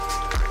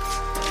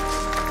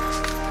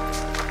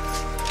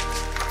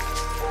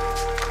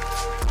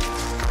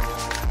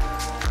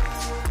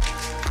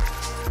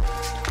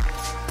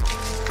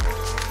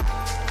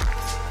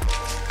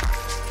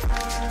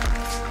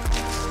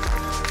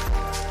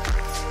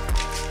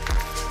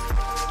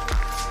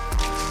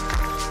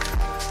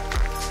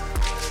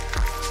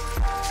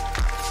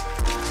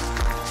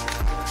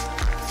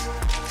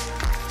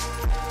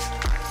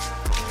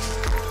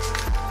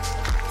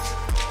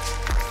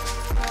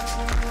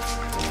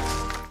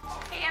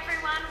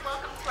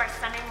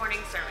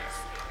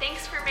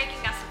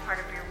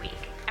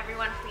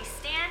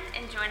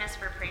us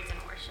for praise and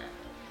worship.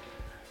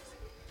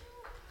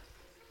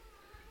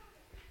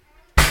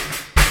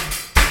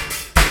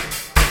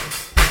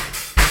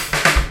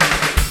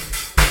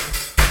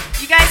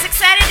 You guys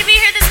excited to be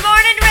here this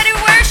morning, ready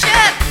to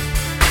worship?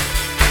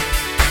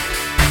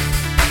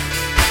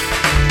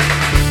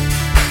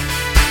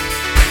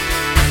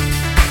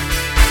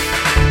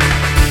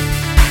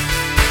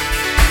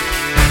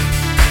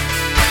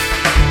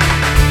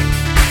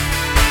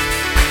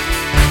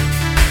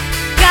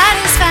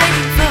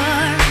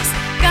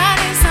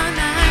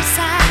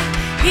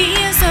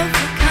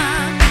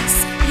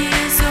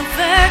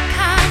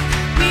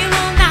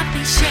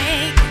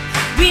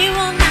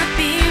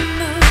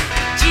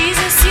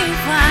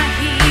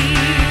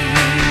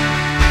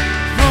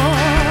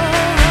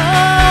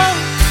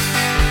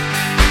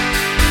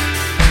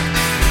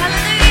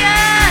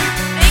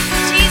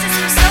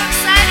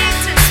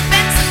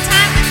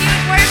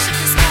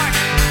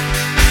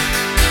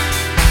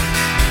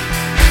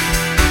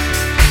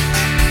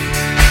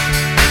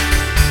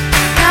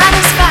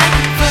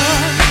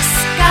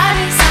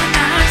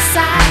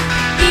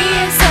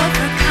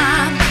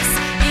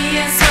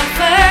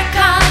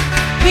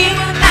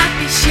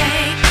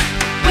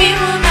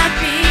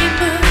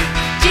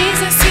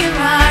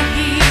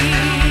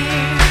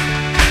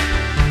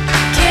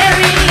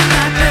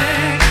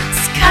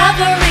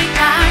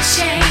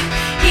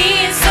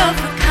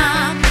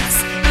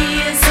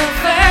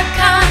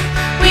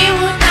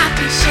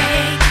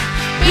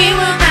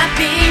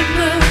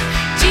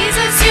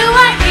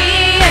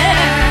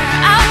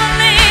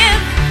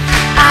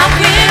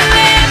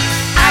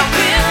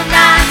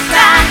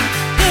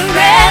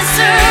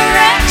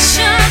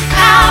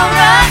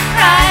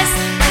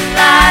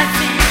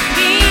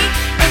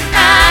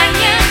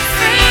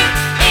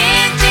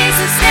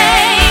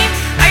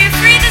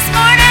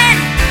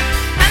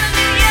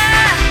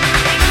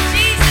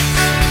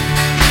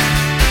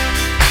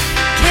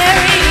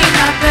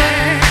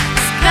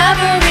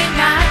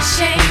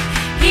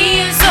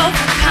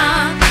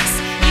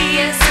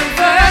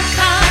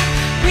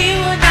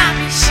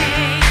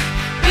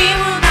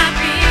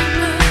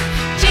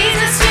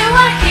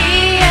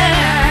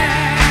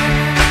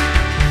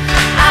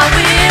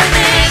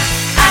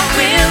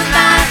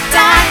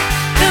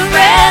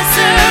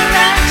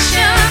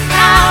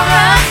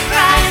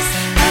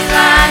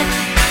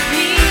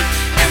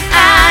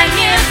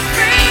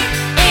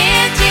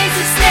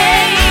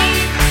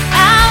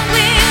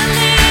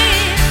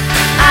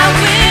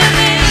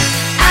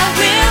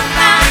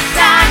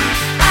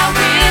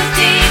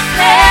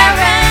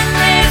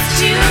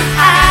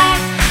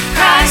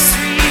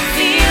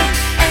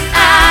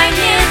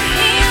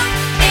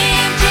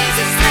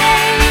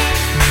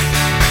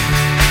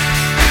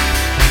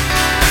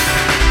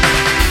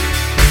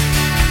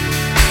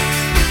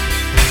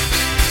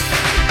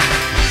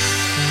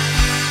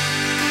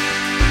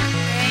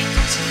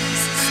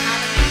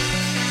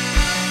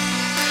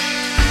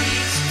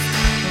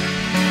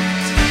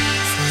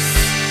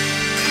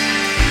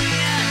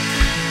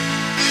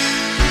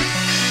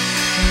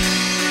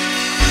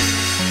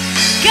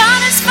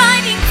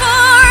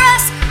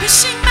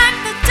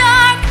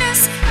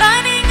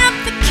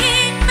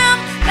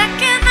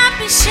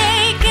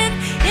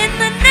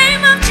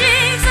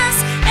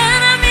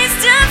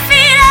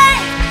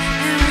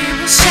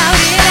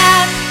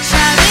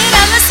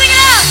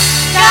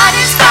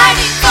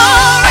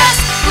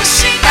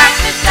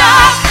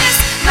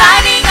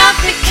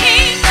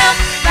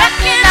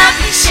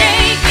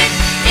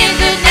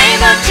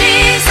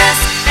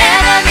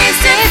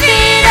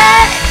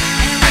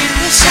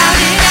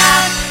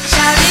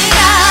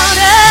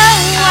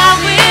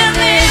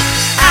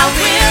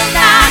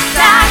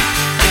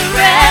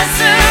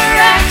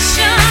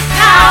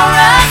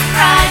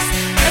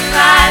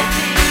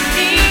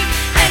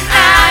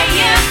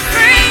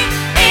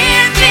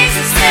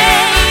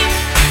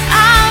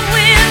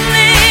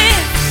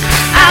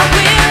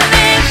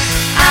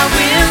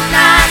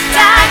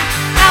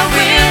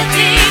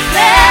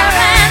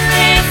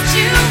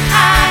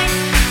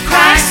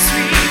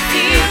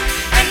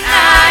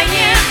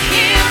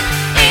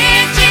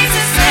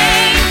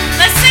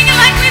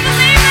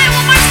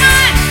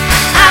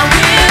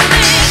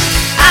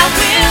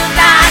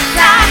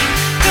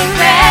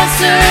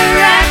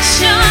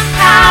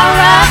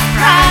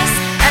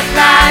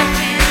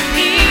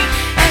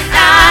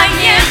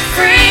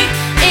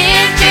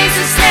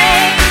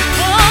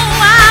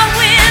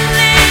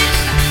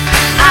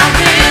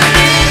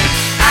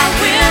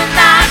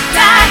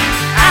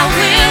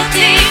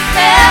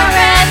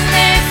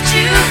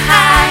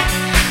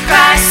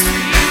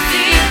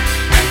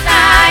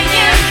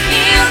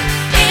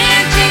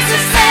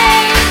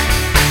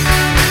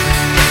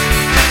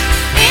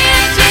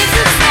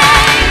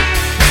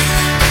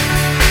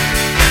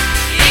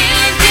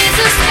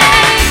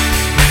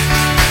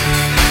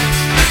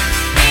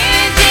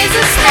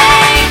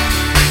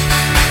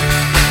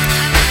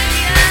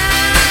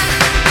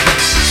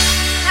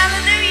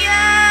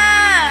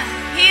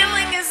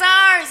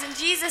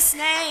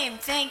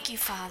 Thank you,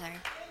 Father.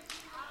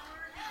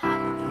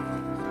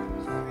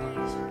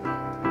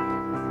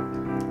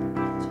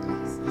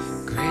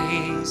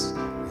 Jesus,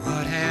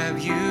 what have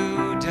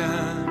you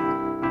done?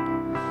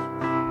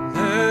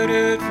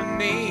 Murdered for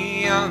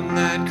me on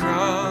that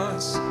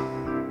cross,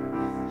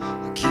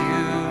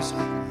 accused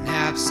in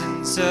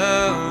absence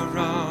of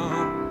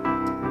wrong,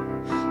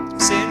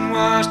 sin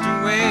washed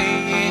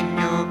away in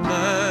your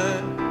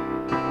blood.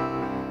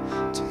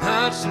 Too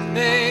much to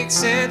make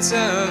sense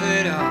of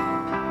it all.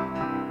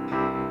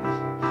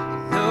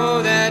 I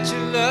know that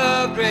your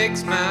love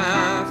breaks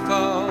my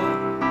fall.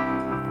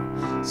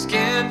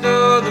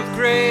 Scandal of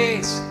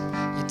grace,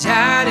 you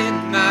died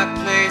in my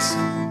place,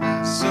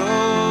 my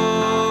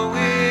soul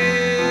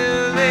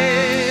will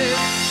live.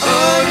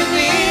 Oh, to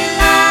be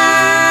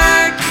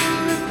like you,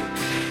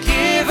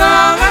 give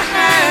all I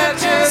have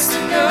just to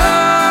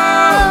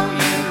know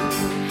you.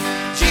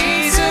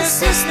 Jesus,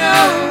 there's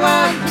no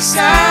one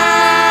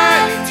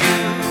beside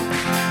you,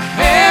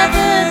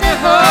 ever the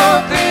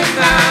hope in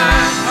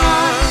my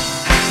heart.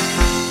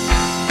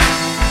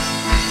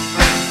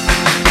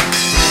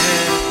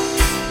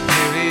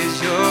 Where is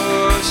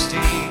your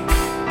sting?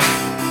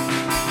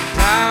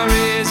 Power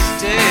is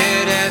as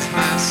dead as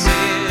my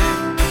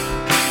sin.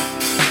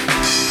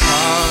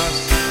 Cross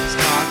has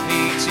taught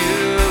me to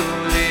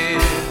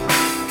live.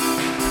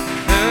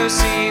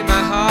 Mercy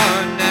my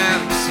heart now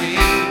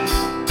sees.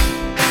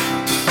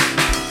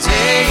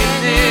 Day in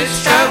this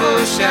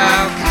trouble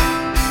shall come.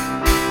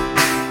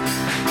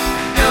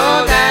 Know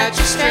that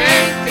your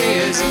strength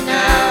is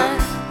enough.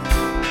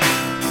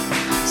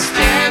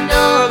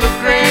 Scandal of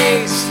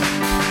grace,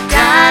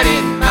 died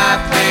in my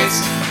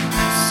place,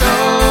 so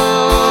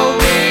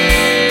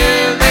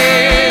will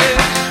live.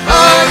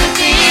 Oh, to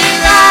be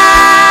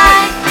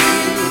like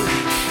you,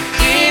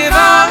 give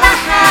all I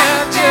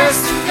have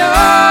just to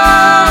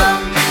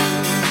know you.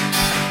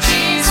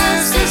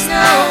 Jesus, there's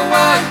no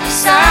one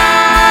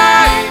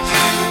beside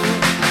you,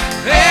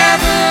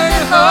 ever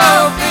the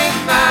hope in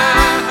my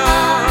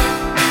heart.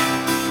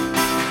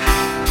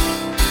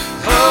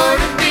 Oh,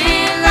 to be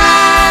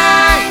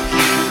like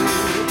you,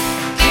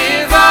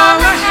 give all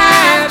I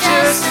have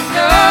just to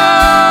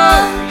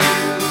know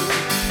you.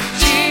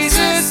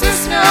 Jesus,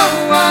 there's no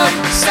one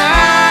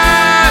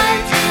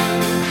beside you,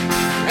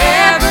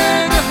 ever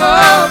the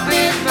hope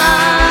in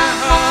my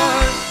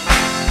heart.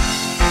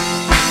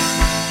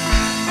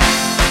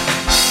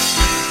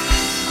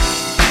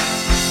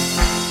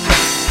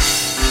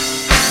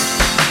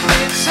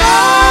 It's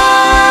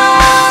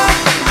all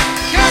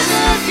because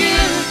of you,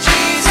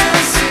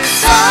 Jesus.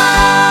 It's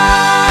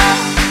all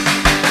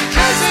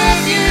because of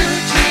you,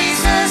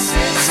 Jesus.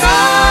 It's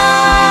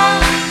all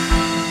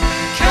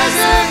because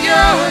of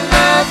your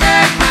love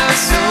that my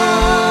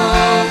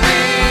soul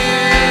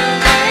will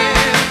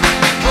live.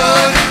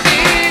 Oh, to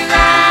be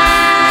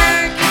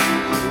like you,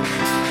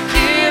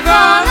 give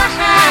all I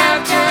have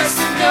just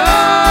to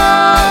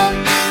know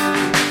you.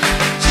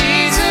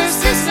 Jesus,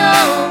 there's no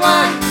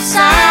one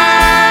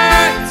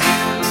beside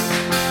you,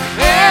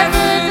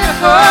 ever the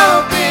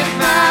hope in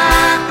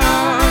my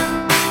heart.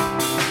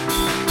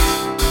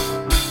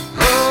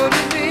 Oh,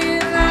 to be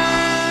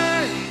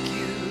like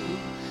you,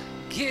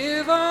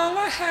 give all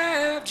I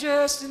have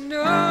just to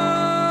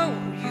know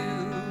you.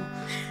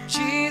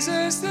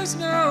 Jesus, there's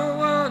no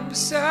one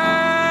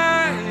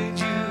beside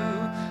you,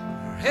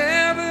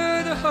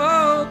 forever the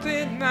hope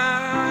in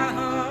my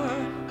heart.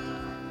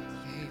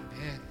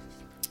 Amen.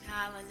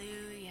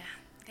 Hallelujah.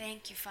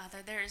 Thank you,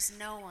 Father. There is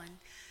no one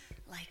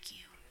like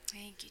you.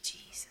 Thank you,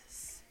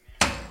 Jesus.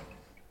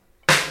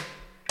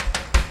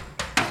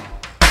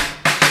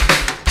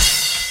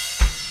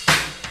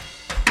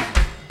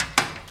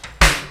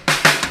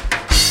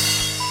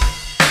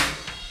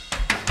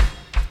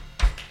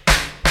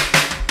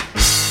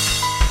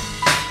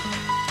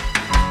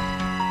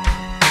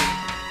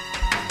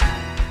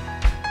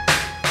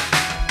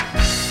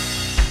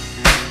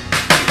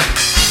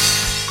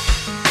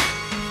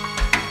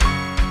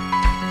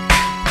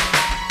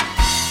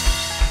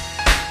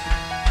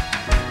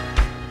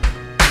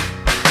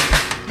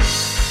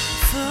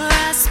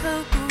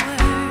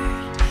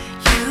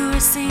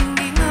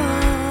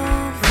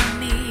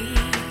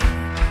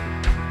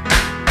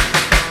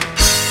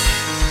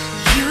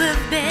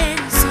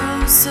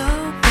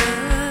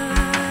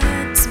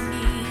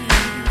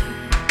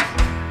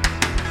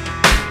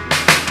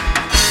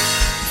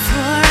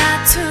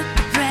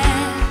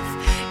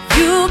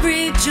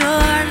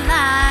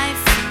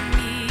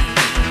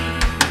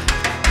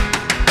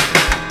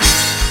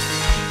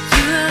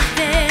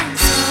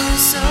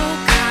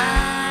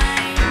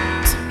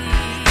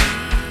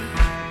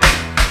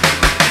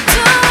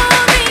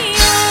 Don't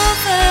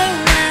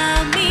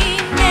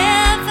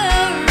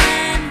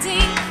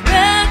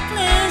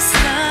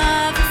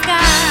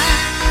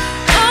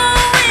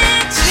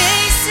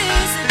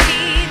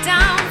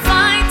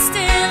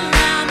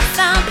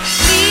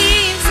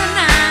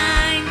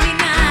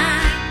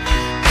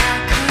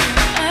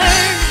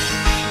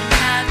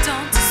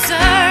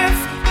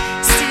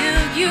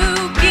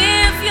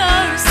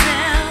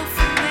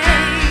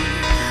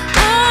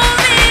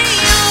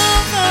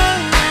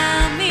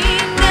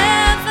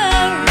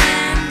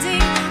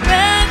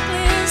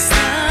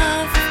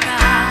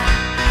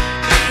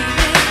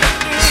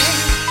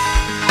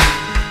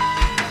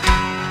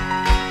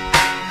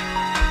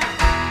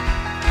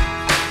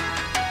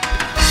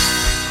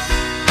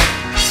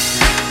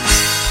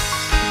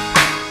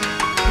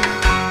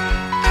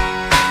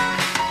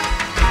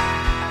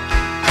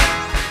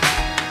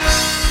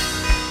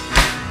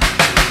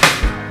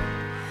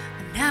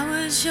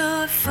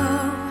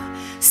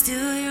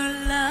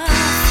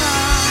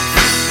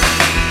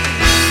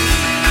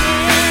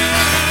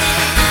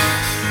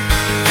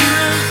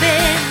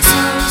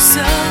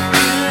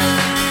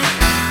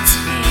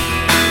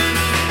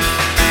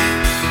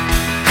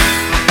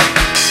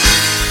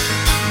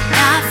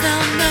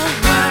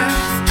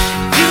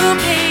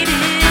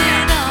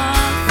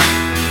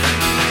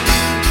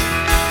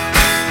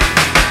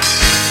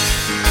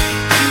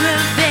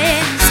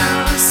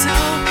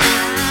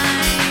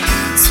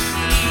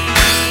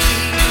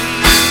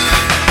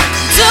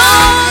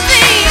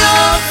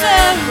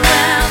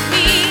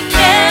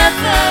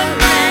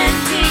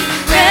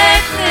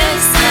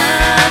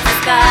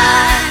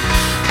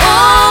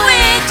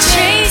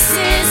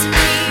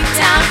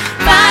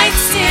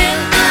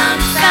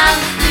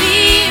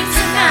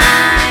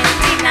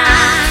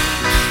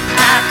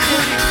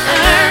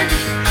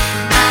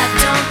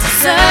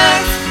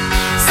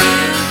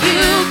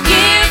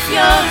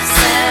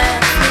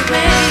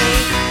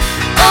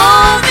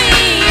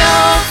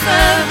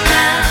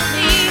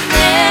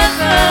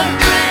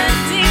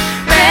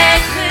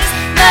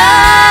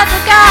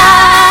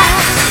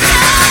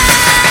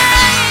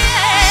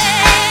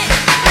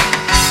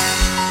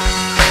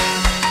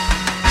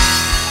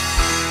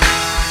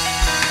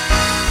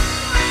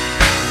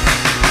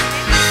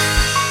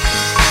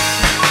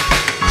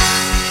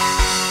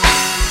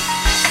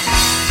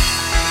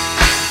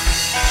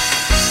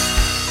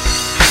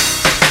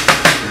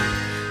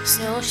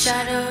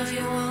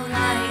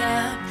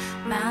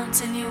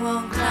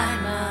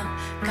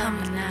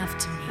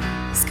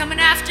coming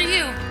after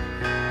you.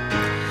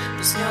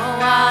 There's no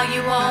wall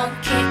you won't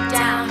kick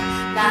down,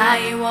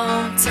 lie you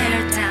won't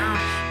tear down,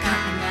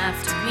 coming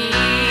after me.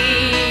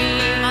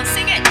 Come on,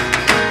 sing it.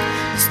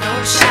 There's no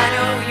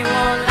shadow you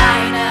won't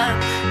light up,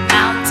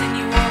 mountain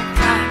you won't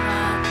climb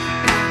up,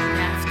 coming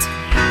after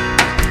me.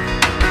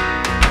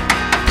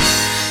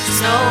 There's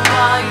no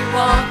wall you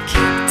won't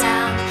kick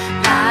down,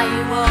 lie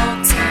you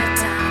won't tear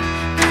down,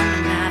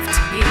 coming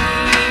after me.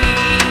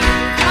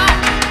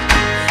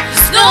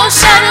 There's no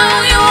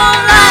shadow you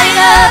won't light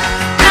up,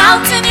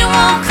 mountain you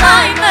won't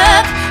climb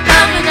up,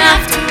 coming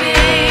after me.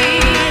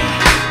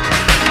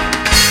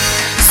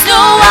 There's no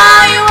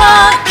wall you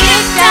won't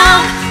kick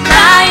down,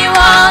 lie you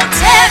won't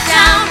tear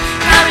down,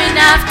 coming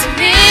after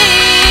me.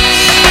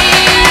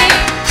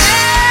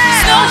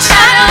 There's no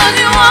shadow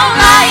you won't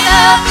light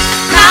up,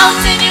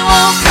 mountain you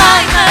won't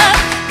climb up,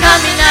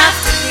 coming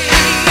after me.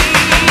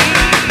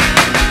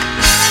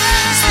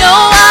 There's no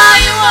wall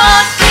you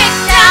won't kick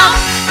down,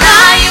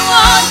 lie you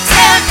won't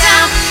tear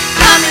down,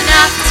 coming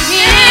after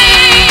me.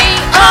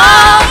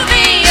 Oh,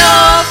 the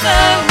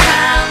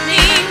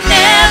overwhelming,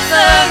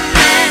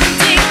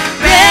 never-ending,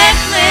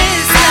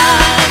 reckless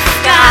love of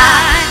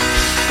God.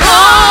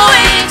 Oh,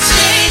 it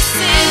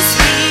chases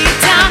me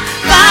down,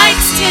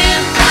 fights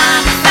till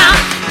I'm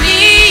found,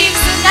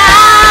 leaves the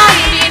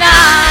 99.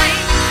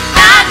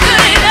 I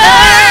couldn't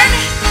earn,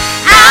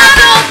 I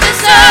don't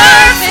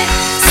deserve it,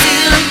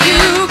 still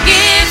you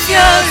give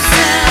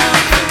yourself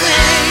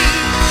away.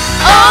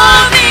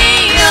 Oh,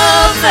 the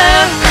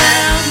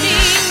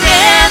overwhelming,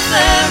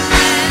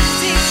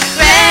 never-ending,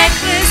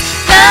 reckless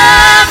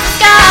love of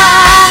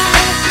God.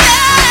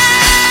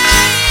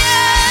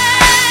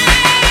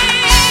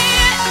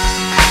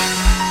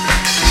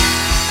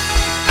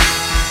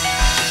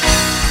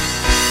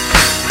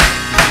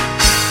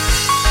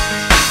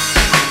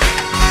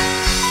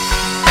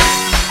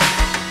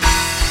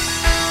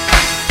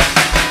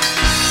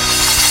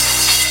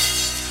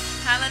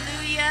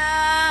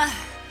 Hallelujah.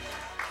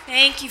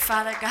 Thank you,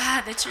 Father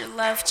God, that your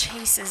love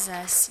chases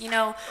us. You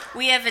know,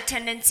 we have a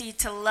tendency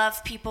to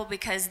love people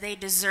because they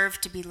deserve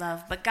to be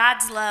loved. But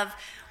God's love,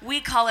 we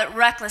call it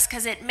reckless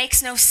because it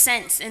makes no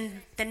sense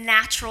in the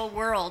natural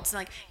world. It's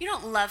like, you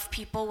don't love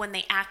people when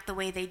they act the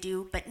way they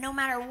do. But no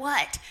matter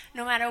what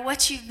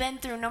you've been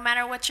through, no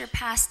matter what your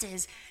past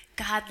is,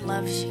 God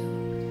loves you.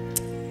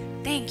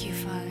 Thank you,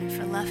 Father,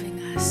 for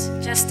loving us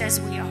just as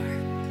we are.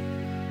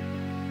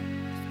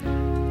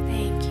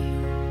 Thank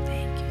you,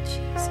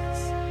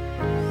 Jesus.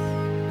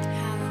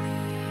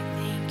 Hallelujah.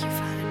 Thank you,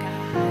 Father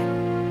God.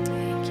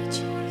 Thank you,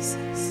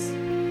 Jesus.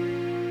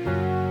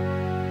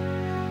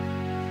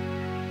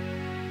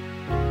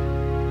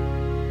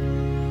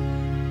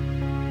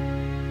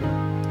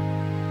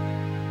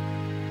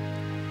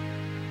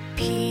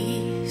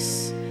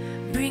 Peace,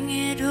 bring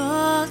it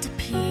all to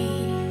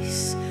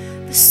peace.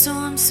 The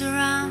storm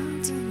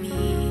surrounding me,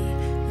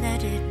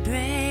 let it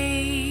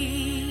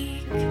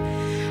break.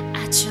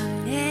 At your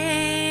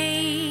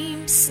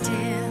name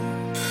still,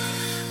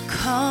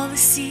 call the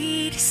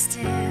sea to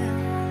still,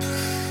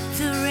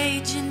 the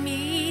rage in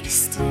me to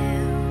still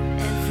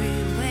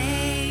every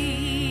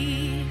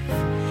wave.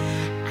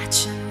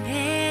 At your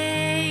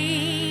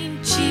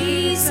name,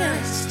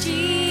 Jesus,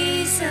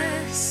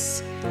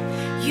 Jesus,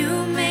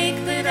 you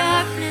make the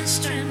darkness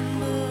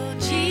tremble.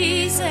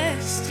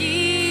 Jesus,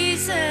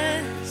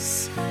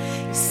 Jesus,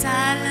 you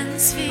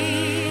silence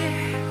fear.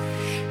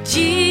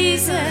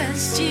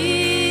 Jesus,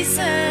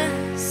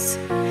 Jesus,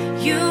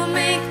 you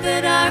make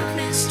the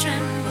darkness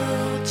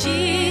tremble.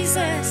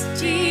 Jesus,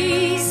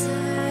 Jesus.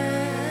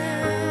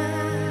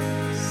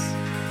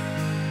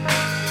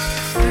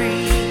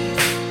 Breathe,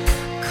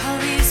 call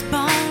these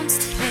bones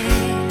to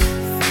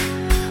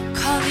live,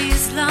 call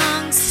these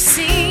lungs to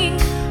sing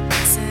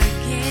once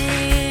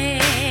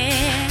again.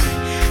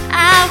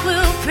 I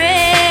will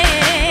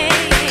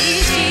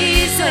praise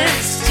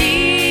Jesus,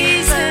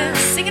 Jesus.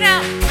 Sing it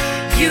out.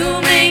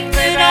 You make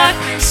the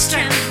darkness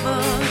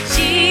tremble.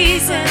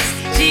 Jesus,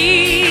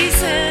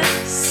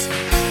 Jesus.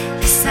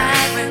 You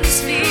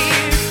silence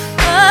fear.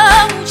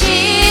 Oh,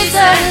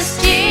 Jesus,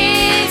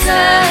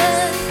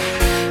 Jesus.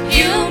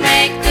 You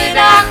make the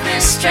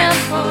darkness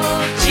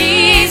tremble.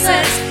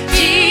 Jesus,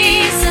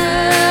 Jesus.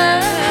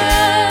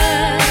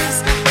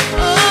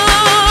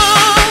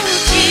 Oh,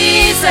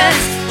 Jesus,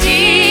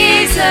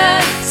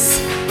 Jesus.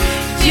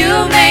 You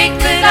make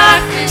the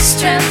darkness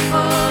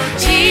tremble.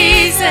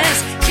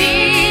 Jesus,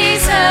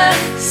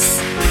 Jesus.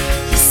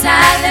 You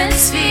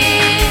silence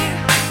fear.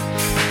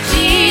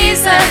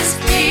 Jesus,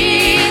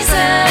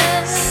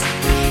 Jesus.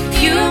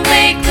 You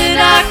make the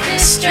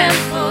darkness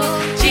tremble.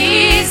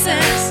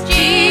 Jesus,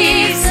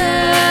 Jesus.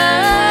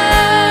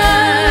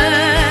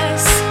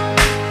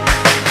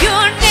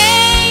 Your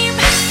name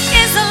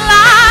is a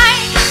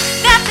light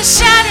that the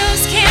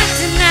shadows can't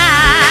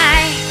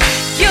deny.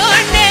 Your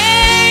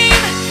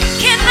name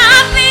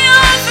cannot be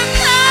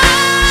overcome.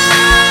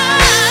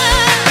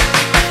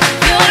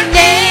 Your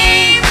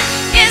name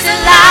is a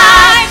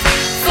light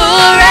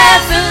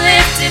forever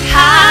lifted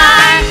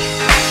high.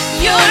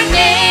 Your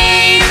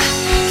name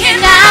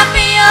cannot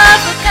be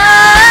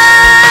overcome.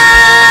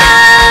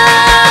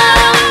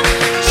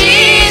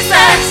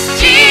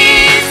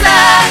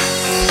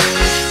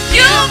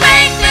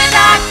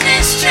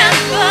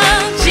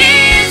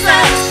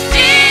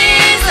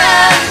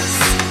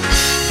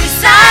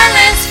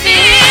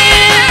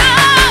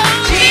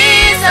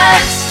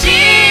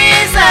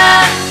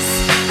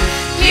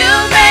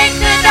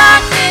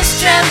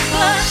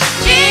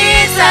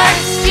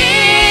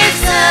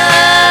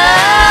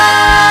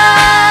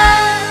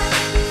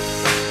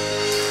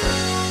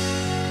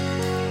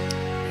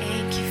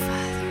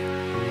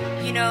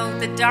 You know,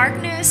 the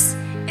darkness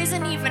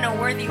isn't even a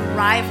worthy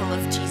rival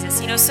of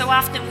Jesus. You know, so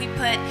often we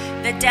put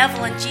the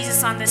devil and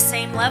Jesus on the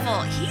same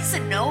level. He's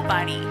a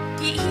nobody.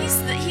 He's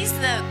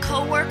the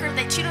co-worker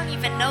that you don't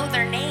even know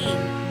their name.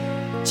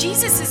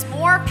 Jesus is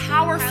more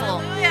powerful.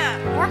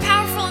 Hallelujah. More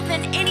powerful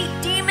than any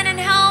demon in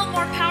hell,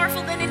 more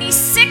powerful than any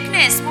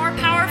sickness, more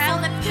powerful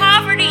than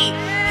poverty.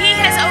 He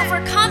has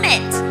overcome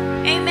it.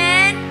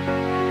 Amen.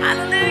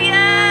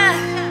 Hallelujah.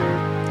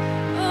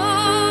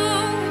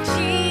 Oh,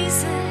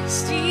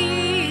 Jesus,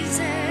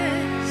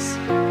 Jesus.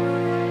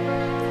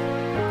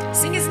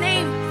 Sing his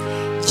name.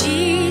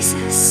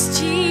 Jesus,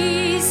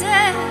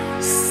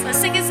 Jesus. Let's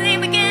sing his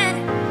name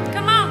again.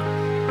 Come on.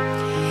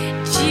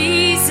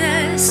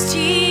 Jesus,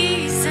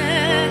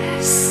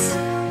 Jesus.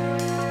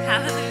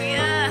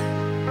 Hallelujah.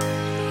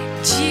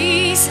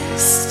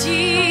 Jesus,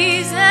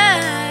 Jesus.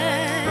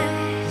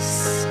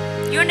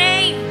 Your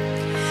name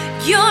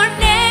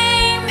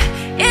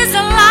is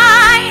a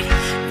light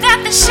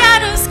that the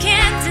shadows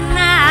can't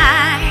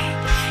deny.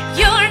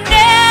 Your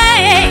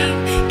name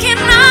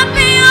cannot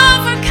be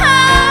overcome.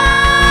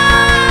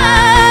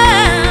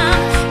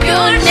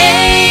 Your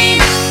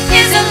name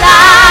is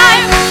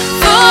alive,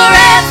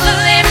 forever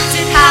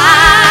lifted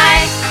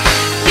high.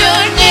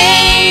 Your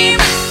name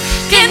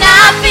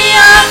cannot be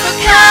overcome.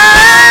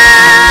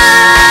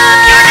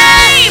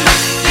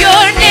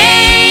 Your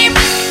name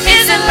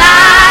is a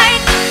light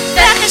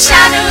that the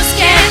shadows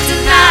can't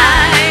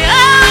deny.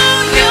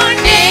 Oh, your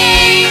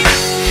name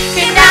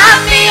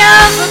cannot be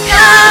overcome.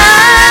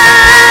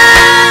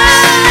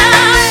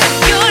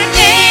 Your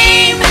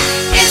name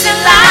is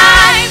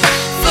alive,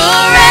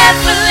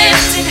 forever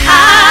lifted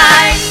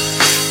high.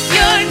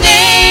 Your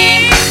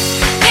name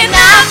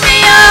cannot be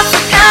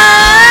overcome.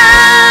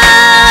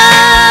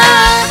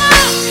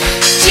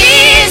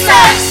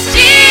 Jesus,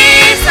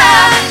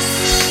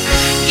 Jesus,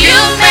 you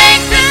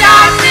make the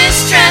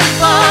darkness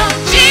tremble.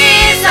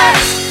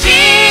 Jesus,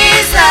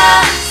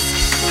 Jesus,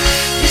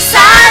 you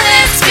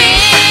silence fear.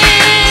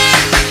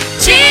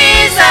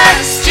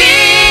 Jesus,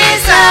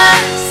 Jesus,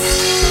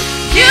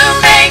 you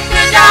make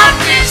the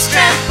darkness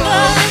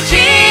tremble.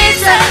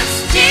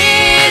 Jesus,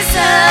 Jesus.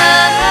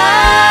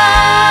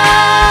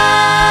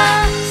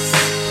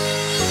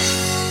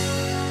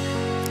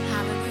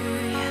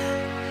 Hallelujah.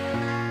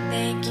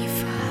 Thank you,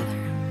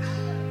 Father.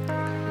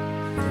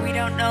 When we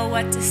don't know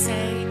what to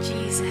say,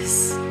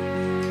 Jesus.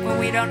 When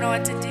we don't know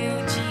what to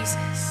do,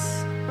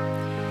 Jesus.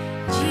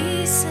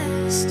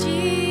 Jesus,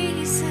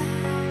 Jesus.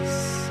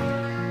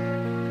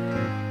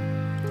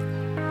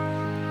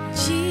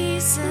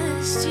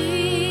 Jesus,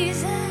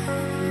 Jesus.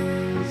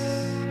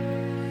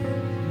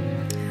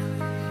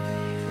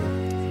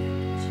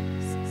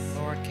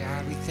 Lord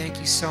God, we thank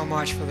you so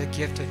much for the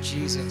gift of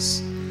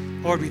Jesus.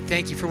 Lord, we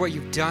thank you for what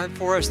you've done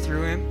for us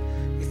through him.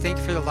 We thank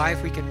you for the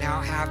life we can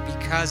now have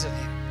because of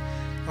him.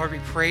 Lord, we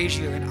praise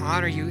you and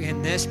honor you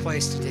in this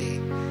place today.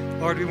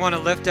 Lord, we want to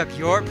lift up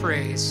your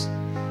praise.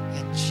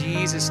 In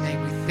Jesus'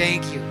 name, we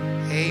thank you.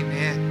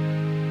 Amen.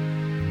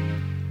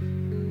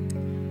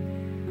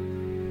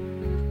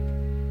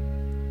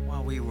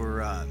 While we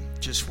were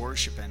just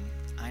worshiping,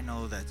 I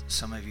know that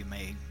some of you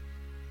may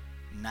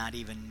not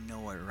even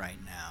know it right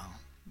now,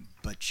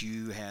 but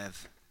you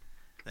have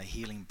the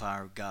healing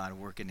power of God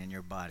working in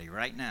your body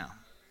right now.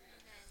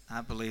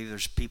 I believe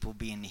there's people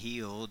being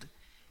healed.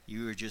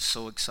 You are just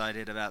so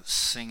excited about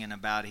singing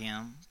about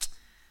him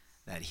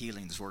that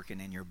healing's working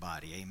in your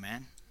body.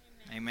 Amen?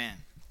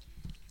 Amen.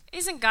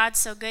 Isn't God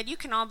so good? You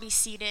can all be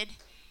seated.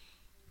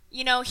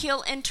 You know,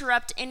 he'll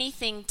interrupt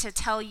anything to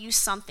tell you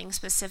something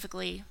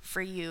specifically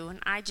for you.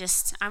 And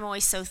I'm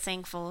always so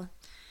thankful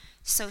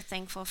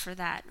for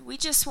that. We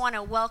just want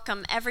to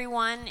welcome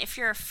everyone. If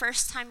you're a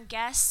first-time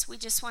guest, we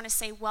just want to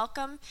say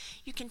welcome.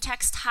 You can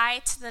text hi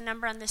to the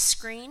number on the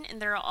screen, and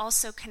there are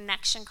also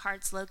connection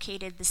cards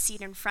located the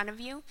seat in front of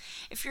you.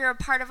 If you're a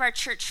part of our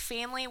church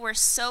family, we're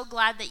so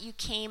glad that you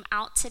came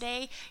out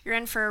today. You're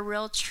in for a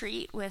real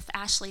treat with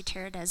Ashley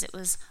Teradez. It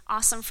was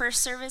awesome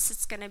first service.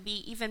 It's going to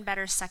be even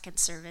better second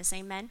service.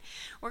 Amen.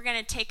 We're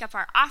going to take up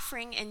our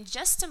offering in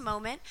just a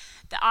moment.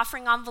 The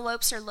offering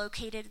envelopes are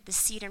located at the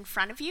seat in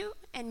front of you,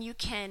 and you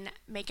can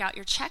make out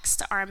your checks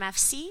to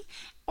RMFC,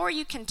 or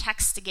you can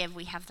text to give.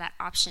 We have that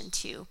option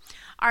too.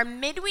 Our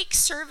midweek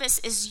service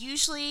is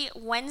usually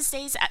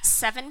Wednesdays at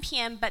 7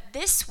 p.m., but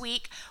this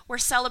week we're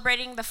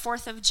celebrating the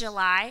 4th of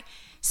July,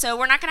 so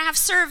we're not going to have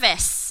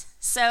service.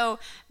 So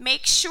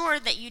make sure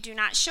that you do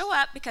not show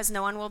up because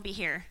no one will be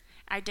here.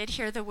 I did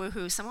hear the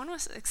woohoo. Someone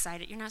was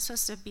excited. You're not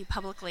supposed to be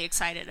publicly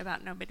excited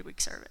about no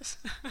midweek service.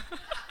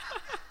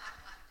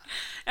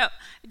 No,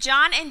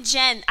 John and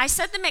Jen, I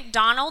said the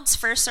McDonald's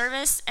first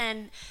service,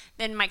 and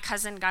then my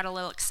cousin got a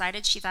little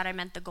excited. She thought I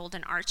meant the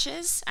Golden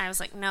Arches. I was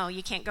like, no,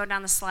 you can't go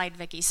down the slide,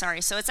 Vicky. Sorry.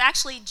 So it's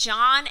actually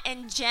John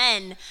and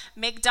Jen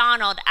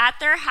McDonald at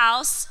their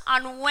house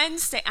on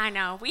Wednesday. I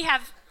know. We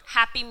have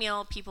Happy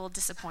Meal people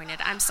disappointed.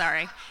 I'm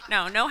sorry.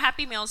 No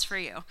Happy Meals for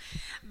you.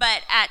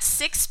 But at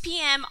 6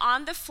 p.m.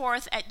 on the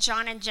 4th at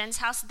John and Jen's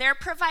house, they're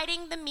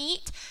providing the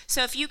meat.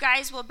 So if you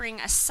guys will bring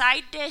a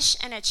side dish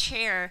and a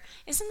chair,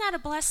 isn't that a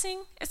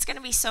blessing? It's going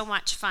to be so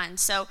much fun.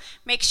 So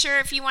make sure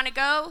if you want to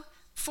go,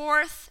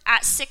 4th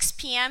at 6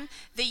 p.m.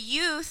 The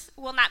youth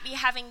will not be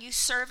having youth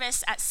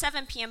service at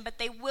 7 p.m., but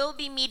they will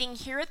be meeting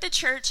here at the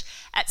church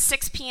at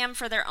 6 p.m.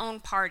 for their own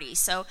party.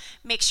 So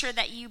make sure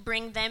that you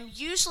bring them.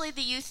 Usually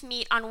the youth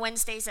meet on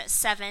Wednesdays at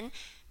 7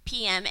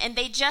 p.m., and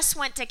they just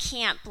went to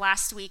camp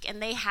last week,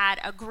 and they had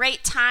a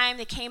great time.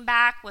 They came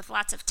back with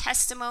lots of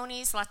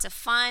testimonies, lots of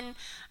fun.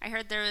 I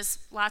heard there was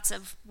lots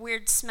of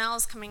weird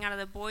smells coming out of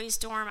the boys'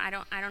 dorm. I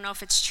don't know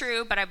if it's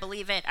true, but I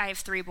believe it. I have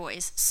 3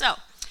 boys.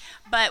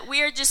 But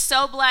we are just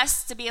so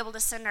blessed to be able to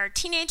send our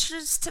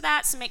teenagers to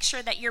that, so make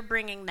sure that you're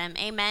bringing them.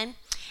 Amen.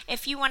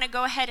 If you want to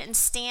go ahead and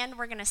stand,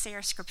 we're going to say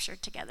our scripture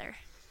together.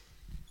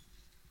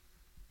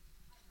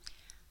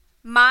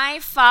 My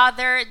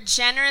Father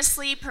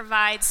generously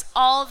provides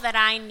all that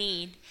I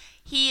need.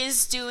 He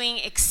is doing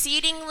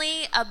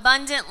exceedingly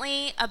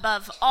abundantly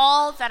above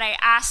all that I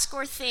ask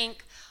or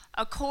think,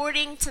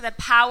 according to the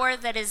power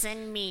that is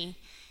in me.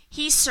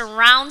 He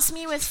surrounds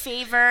me with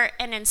favor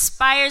and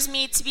inspires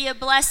me to be a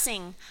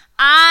blessing.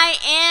 I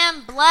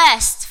am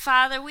blessed.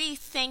 Father, we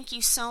thank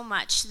you so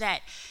much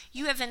that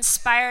you have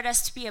inspired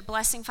us to be a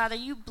blessing. Father,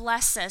 you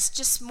bless us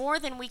just more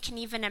than we can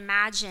even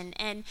imagine.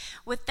 And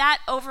with that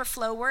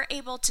overflow, we're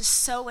able to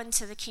sow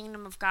into the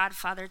kingdom of God,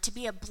 Father, to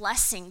be a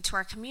blessing to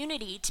our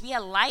community, to be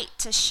a light,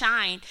 to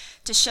shine,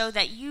 to show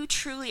that you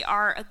truly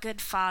are a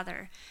good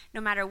Father. No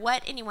matter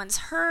what anyone's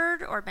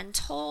heard or been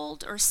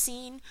told or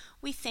seen,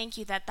 we thank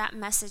you that that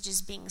message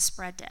is being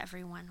spread to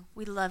everyone.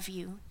 We love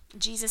you. In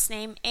Jesus'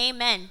 name,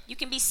 amen. You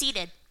can be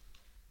seated.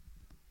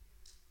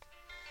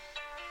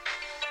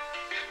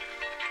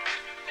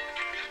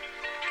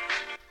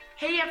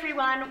 Hey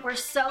everyone, we're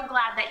so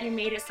glad that you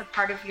made us a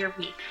part of your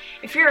week.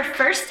 If you're a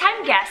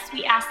first-time guest,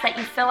 we ask that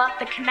you fill out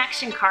the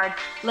connection card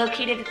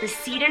located at the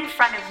seat in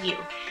front of you.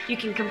 You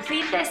can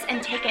complete this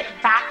and take it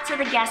back to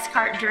the guest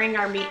cart during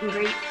our meet and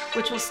greet,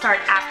 which will start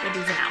after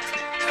these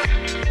announcements.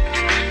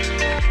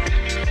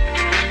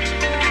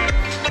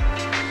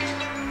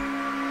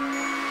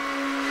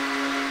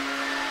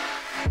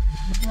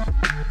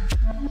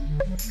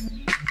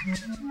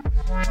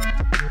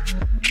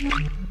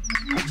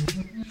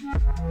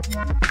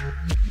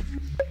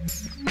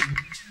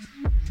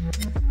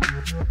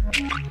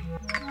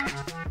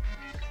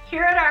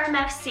 Here at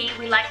RMFC,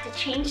 we like to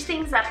change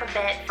things up a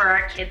bit for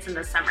our kids in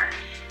the summer.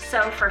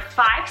 So for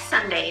 5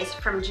 Sundays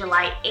from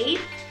July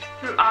 8th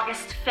through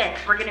August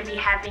 5th, we're going to be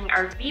having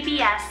our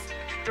VBS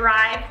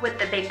Thrive with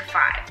the Big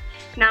Five.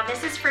 Now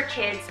this is for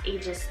kids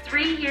ages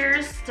 3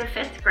 years to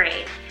 5th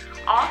grade.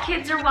 All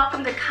kids are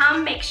welcome to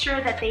come. Make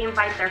sure that they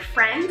invite their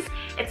friends.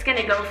 It's going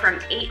to go from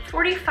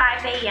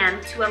 8:45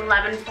 a.m. to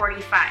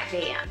 11:45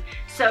 a.m.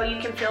 So you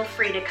can feel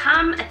free to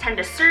come, attend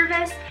a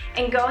service,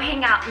 and go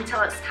hang out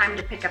until it's time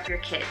to pick up your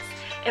kids.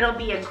 It'll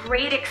be a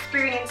great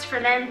experience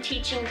for them,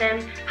 teaching them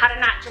how to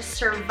not just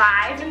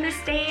survive in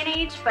this day and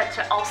age, but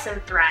to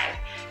also thrive.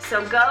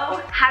 So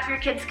go, have your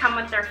kids come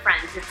with their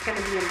friends. It's going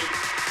to be amazing.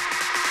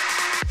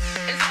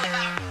 It's all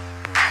about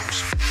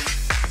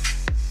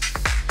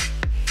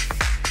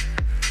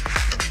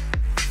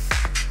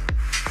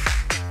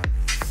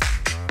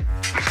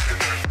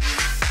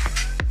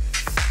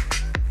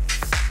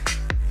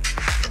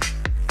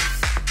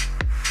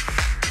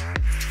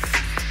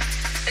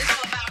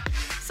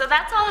So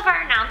that's all of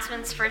our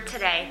announcements for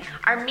today.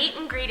 Our meet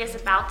and greet is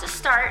about to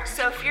start,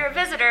 so if you're a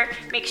visitor,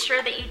 make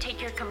sure that you take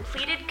your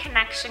completed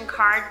connection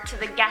card to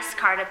the guest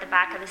card at the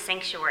back of the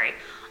sanctuary.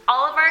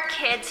 All of our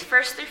kids,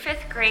 1st through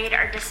 5th grade,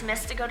 are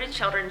dismissed to go to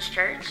Children's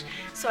Church.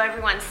 So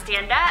everyone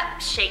stand up,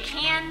 shake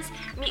hands,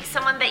 meet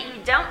someone that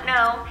you don't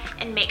know,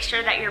 and make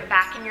sure that you're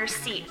back in your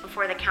seat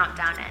before the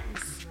countdown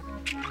ends.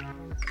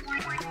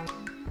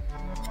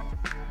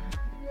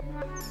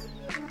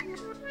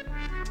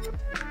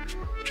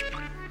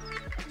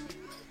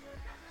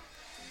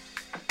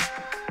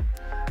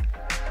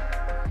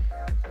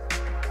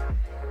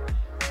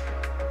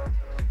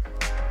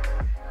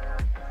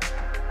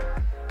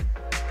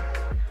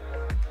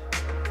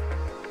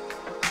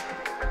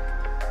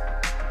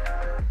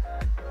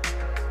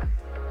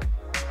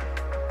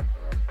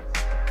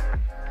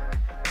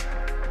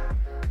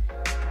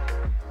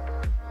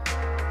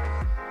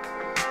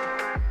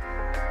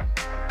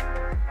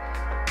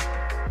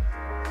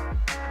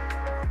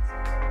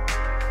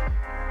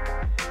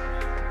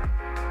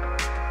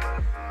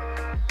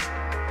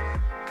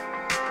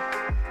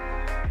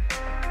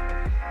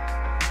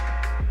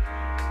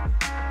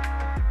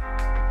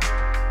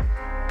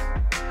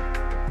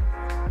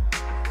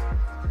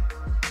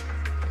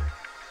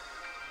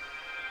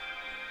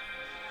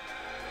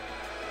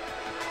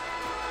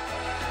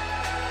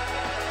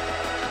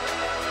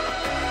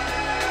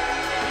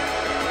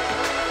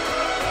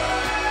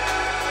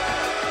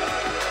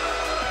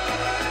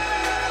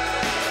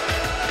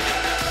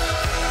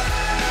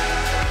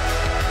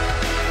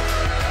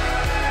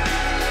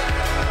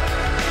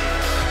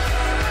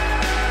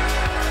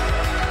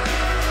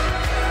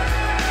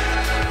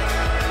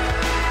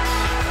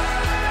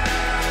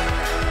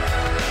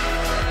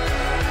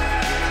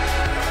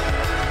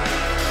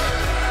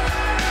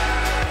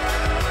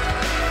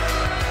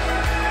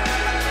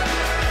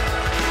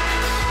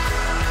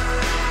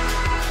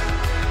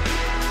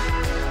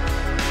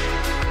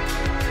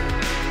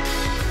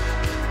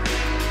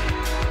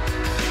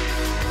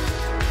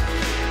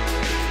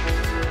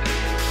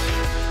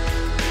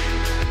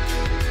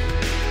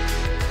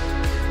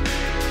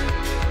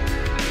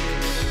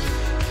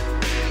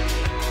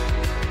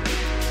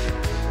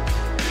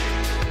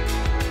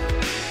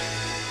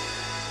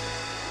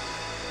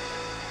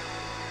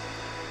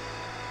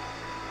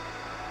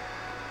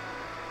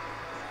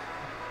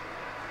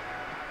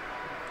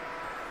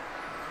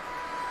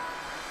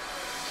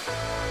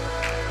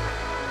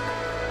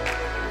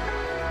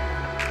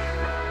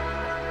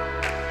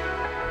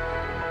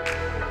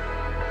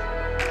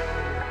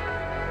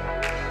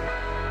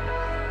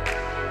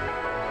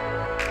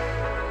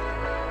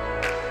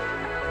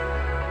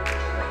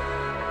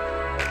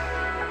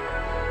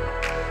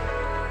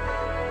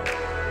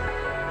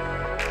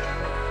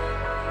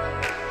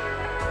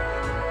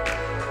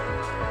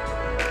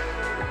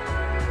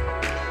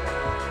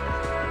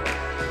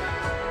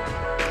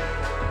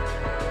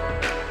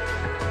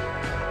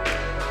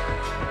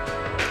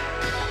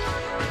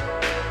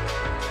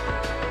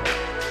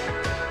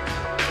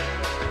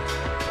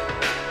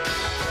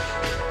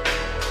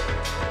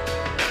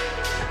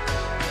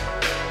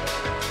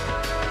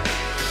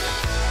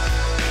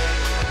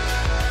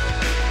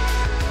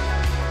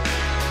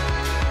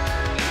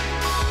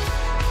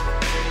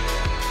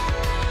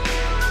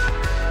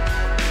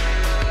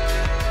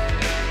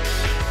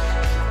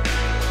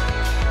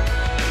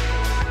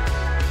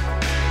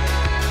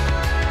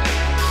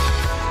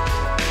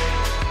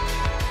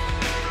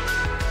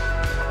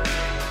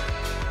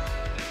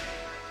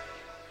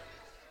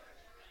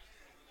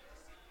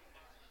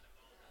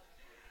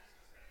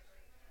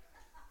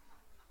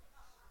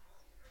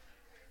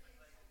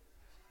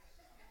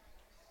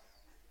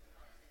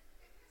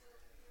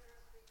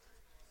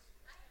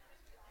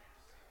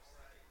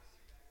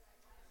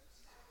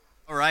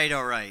 right,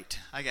 all right.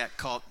 I got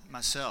caught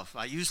myself.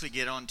 I usually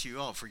get on to you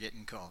all for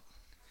getting caught.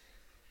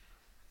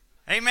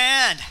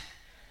 Amen.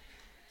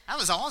 That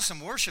was an awesome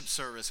worship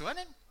service, wasn't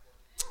it?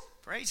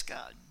 Praise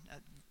God.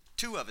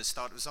 Two of us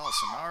thought it was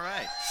awesome. All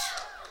right.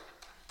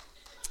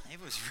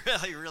 It was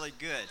really, really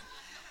good.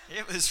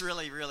 It was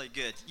really, really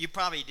good. You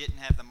probably didn't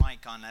have the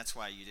mic on. That's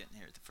why you didn't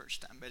hear it the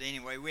first time. But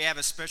anyway, we have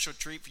a special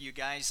treat for you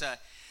guys.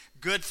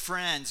 Good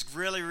friends,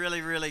 really, really,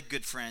 really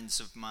good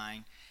friends of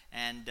mine.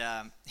 And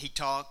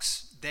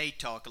they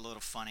talk a little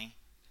funny.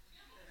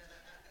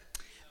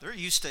 They're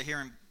used to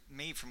hearing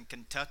me from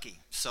Kentucky.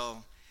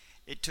 So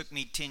it took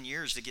me 10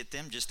 years to get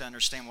them just to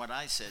understand what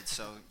I said.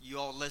 So you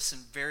all listen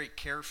very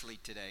carefully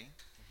today.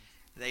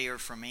 They are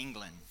from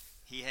England.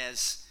 He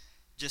has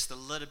just a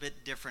little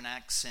bit different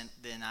accent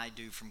than I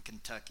do from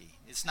Kentucky.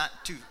 It's not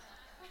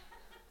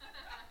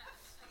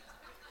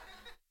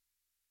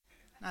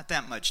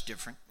that much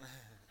different,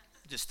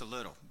 just a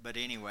little. But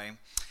anyway,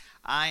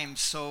 I am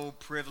so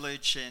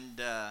privileged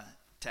and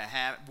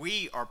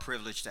we are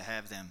privileged to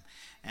have them.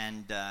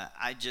 And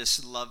I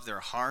just love their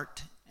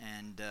heart,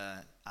 and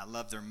I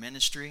love their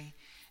ministry,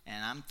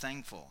 and I'm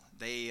thankful.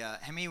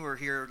 How many were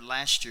here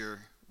last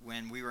year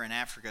when we were in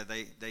Africa?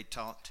 They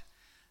taught,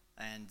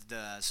 and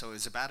so it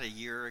was about a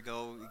year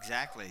ago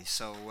exactly.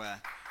 So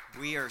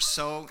we are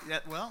so,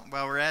 well,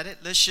 while we're at it,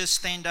 let's just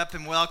stand up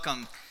and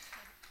welcome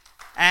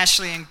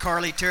Ashley and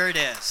Carly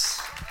Teredes.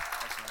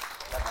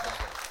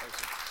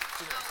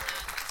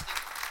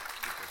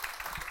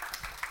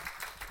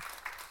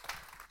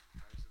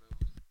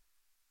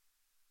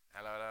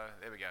 Hello.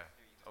 There we go.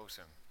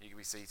 Awesome. You can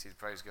be seated.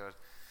 Praise God.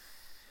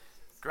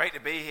 Great to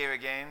be here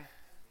again.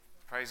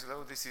 Praise the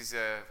Lord. This is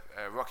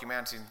Rocky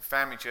Mountain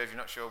Family Church. If you're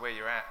not sure where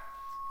you're at,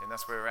 and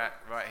that's where we're at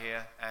right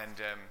here.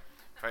 And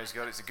praise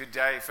God. It's a good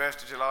day,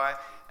 1st of July.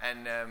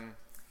 And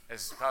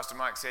as Pastor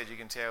Mike said, you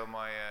can tell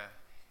my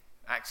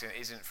accent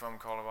isn't from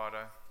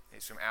Colorado.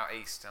 It's from out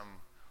east. I'm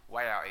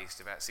way out east,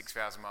 about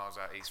 6,000 miles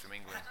out east from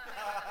England.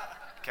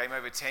 Came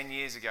over 10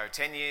 years ago.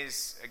 10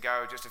 years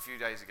ago, just a few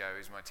days ago,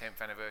 is my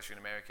 10th anniversary in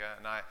America.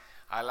 And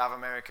I love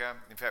America.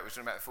 In fact, we're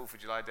talking about the 4th of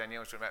July.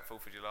 Danielle was talking about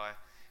 4th of July.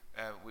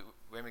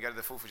 When we go to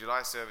the 4th of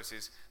July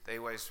services, they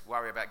always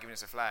worry about giving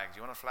us a flag. Do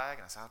you want a flag?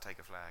 And I say, I'll take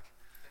a flag.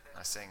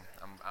 I sing.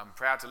 I'm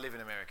proud to live in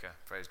America.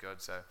 Praise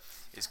God. So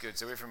it's good.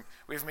 So we're from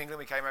England.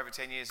 We came over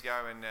 10 years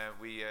ago, and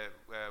we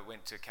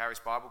went to Caris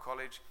Bible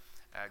College,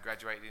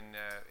 graduated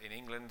in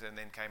England, and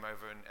then came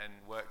over and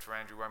worked for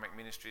Andrew Womack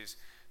Ministries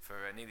for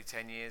nearly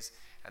 10 years.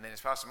 And then,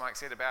 as Pastor Mike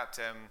said, about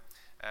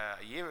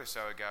a year or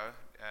so ago,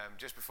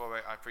 just before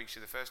I preached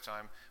here the first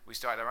time, we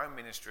started our own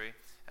ministry.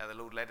 The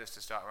Lord led us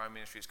to start our own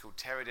ministry. It's called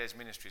Teredes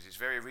Ministries. It's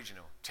very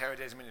original,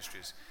 Teredes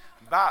Ministries.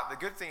 But the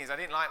good thing is I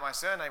didn't like my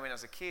surname when I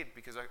was a kid,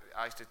 because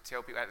I used to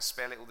tell people how to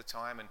spell it all the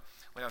time. And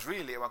when I was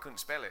really little, I couldn't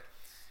spell it.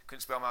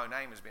 Couldn't spell my own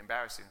name. It was a bit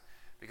embarrassing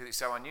because it's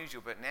so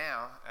unusual. But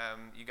now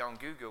you go on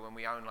Google, and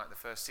we own like the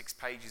first 6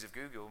 pages of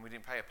Google, and we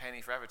didn't pay a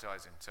penny for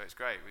advertising. So it's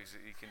great.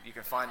 You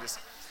can find us.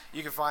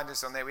 You can find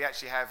us on there. We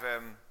actually have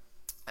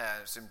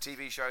some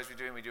TV shows we're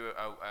doing. We do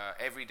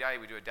every day.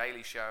 We do a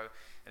daily show,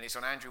 and it's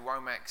on Andrew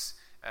Womack's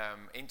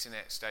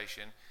internet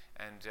station,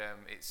 and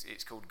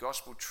it's called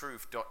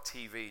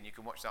gospeltruth.tv, and you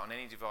can watch that on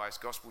any device,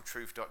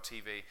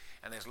 gospeltruth.tv,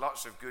 and there's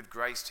lots of good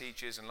grace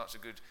teachers and lots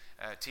of good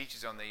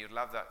teachers on there. You'd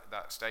love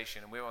that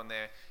station, and we're on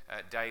there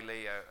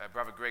daily.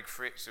 Brother Greg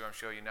Fritz, who I'm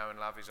sure you know and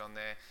love, is on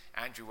there,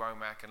 Andrew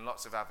Womack, and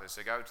lots of others.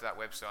 So go to that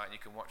website and you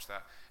can watch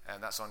that,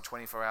 and that's on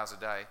 24 hours a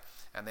day.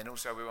 And then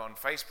also we're on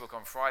Facebook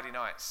on Friday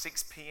night,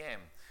 6 p.m.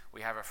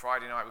 We have a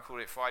Friday night, we call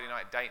it Friday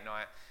Night Date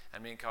Night,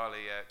 and me and Carly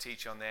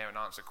teach on there and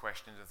answer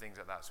questions and things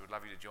like that. So we'd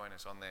love you to join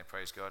us on there,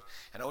 praise God.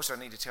 And also I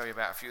need to tell you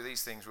about a few of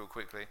these things real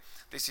quickly.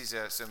 This is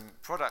some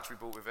products we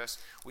brought with us.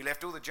 We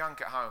left all the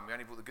junk at home. We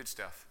only brought the good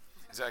stuff.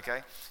 Is that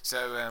okay?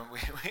 So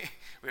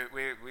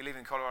we live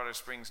in Colorado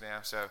Springs now,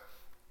 so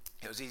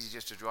it was easy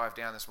just to drive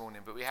down this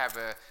morning. But we have,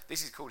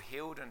 this is called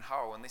Healed and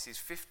Whole, and this is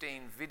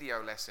 15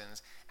 video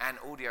lessons and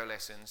audio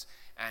lessons,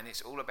 and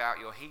it's all about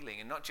your healing,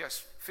 and not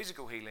just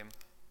physical healing.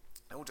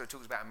 It also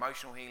talks about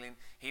emotional healing,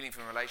 healing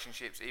from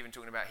relationships, even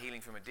talking about healing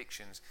from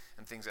addictions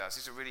and things like that. So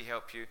this will really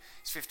help you.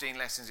 It's 15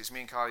 lessons. It's me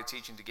and Carly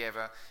teaching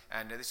together,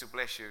 and this will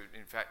bless you.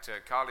 In fact,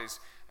 Carly's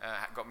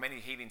got many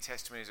healing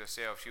testimonies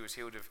herself. She was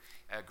healed of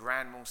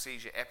grand mal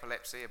seizure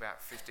epilepsy about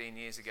 15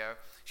 years ago.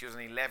 She was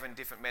on 11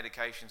 different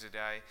medications a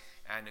day,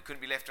 and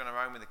couldn't be left on her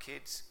own with the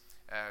kids.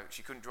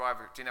 She couldn't drive,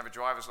 didn't have a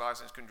driver's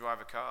license, couldn't drive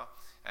a car,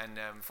 and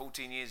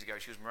 14 years ago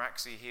she was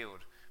miraculously healed.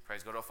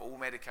 Praise God, off all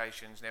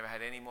medications, never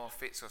had any more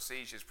fits or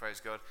seizures,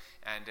 praise God,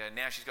 and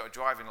now she's got a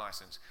driving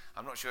license.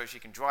 I'm not sure if she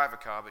can drive a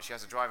car, but she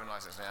has a driving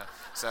license now,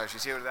 so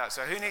she's healed of that.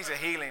 So who needs a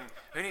healing?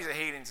 Who needs a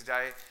healing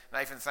today?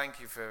 Nathan, thank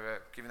you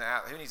for giving that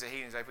out. Who needs a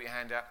healing today? Put your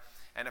hand up.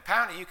 And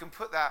apparently you can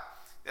put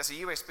that's a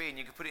USB, and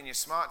you can put it in your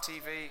smart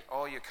TV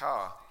or your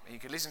car. And you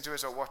can listen to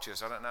us or watch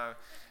us, I don't know.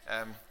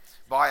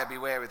 Buyer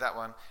beware with that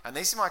one. And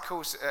this is my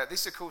course,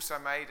 this is a course I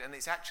made, and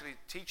it actually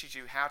teaches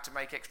you how to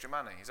make extra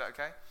money. Is that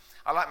okay?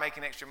 I like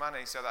making extra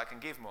money so that I can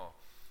give more.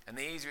 And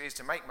the easier it is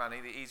to make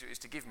money, the easier it is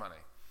to give money.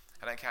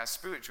 I don't care how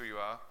spiritual you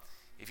are.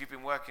 If you've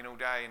been working all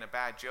day in a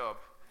bad job,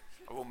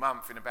 or all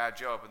month in a bad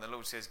job, and the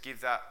Lord says,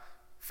 give that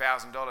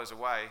 $1,000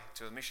 away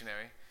to a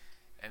missionary,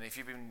 and if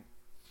you've been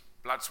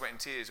blood, sweat and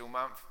tears all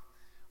month,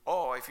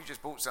 or if you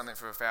just bought something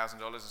for $1,000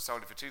 and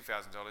sold it for $2,000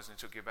 and it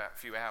took you about a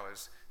few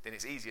hours, then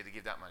it's easier to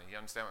give that money. You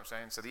understand what I'm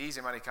saying? So the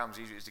easier money comes,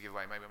 the easier it is to give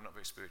away. Maybe I'm not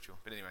very spiritual,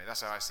 but anyway,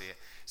 that's how I see it.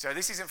 So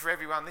this isn't for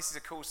everyone. This is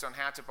a course on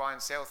how to buy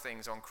and sell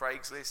things on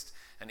Craigslist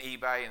and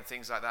eBay and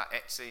things like that,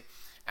 Etsy.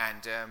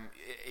 And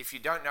if you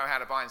don't know how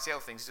to buy and sell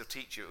things, this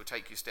will teach you. It will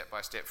take you step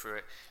by step through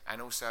it.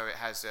 And also it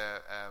has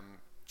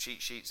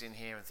cheat sheets in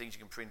here and things you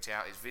can print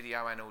out. It's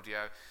video and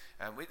audio.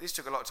 This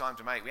took a lot of time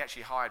to make. We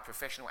actually hired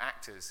professional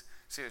actors,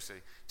 seriously,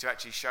 to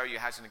actually show you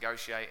how to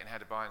negotiate and how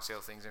to buy and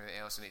sell things and everything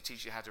else. And it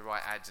teaches you how to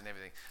write ads and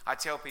everything. I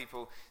tell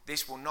people,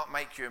 this will not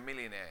make you a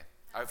millionaire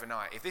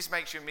overnight. If this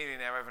makes you a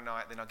millionaire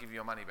overnight, then I'll give you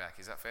your money back.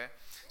 Is that fair?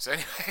 So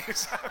anyway,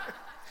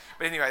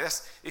 but anyway,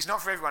 it's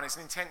not for everyone. It's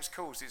an intense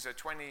course. It's a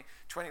 20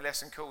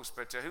 lesson course.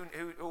 But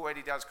who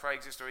already does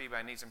Craigslist or eBay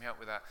and needs some help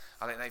with that?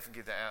 I'll let Nathan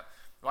give that out.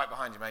 Right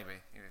behind you, maybe.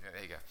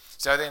 There you go.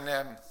 So then,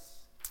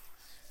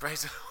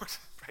 praise the Lord.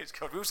 Praise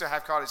God. We also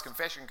have Carly's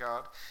confession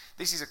card.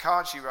 This is a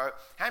card she wrote.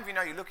 How many of you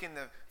know you look in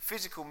the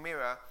physical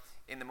mirror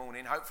in the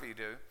morning? Hopefully you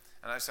do.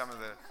 I know some of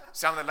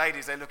the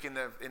ladies, they look in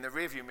the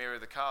rear view mirror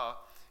of the car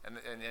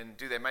and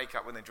do their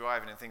makeup when they're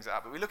driving and things like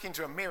that. But we look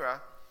into a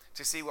mirror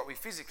to see what we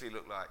physically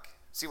look like,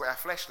 see what our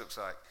flesh looks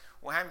like.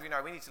 Well, how many of you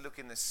know we need to look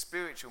in the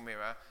spiritual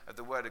mirror of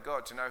the Word of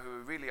God to know who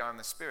we really are in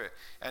the Spirit?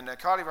 And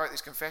Carly wrote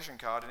this confession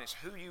card, and it's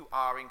who you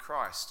are in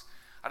Christ.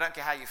 I don't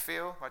care how you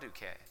feel. I do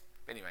care.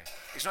 But anyway,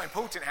 it's not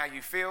important how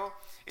you feel.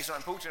 It's not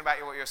important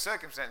about what your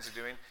circumstances are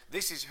doing.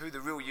 This is who the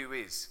real you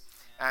is.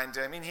 And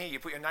in here, you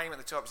put your name at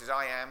the top. It says,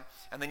 I am.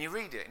 And then you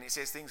read it, and it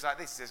says things like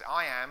this. It says,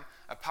 I am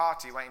a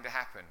party waiting to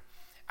happen.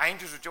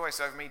 Angels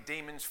rejoice over me.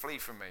 Demons flee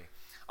from me.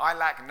 I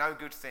lack no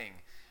good thing.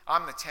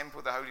 I'm the temple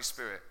of the Holy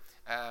Spirit.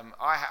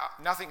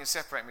 Nothing can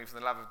separate me from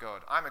the love of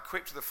God. I'm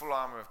equipped with the full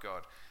armor of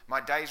God.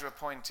 My days are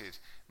appointed.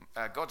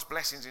 God's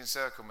blessings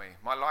encircle me.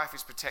 My life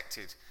is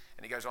protected.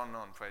 And it goes on and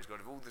on, praise God,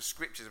 of all the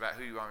scriptures about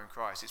who you are in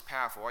Christ. It's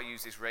powerful. I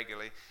use this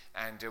regularly.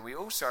 And we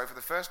also, for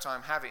the first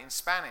time, have it in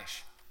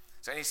Spanish.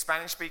 So any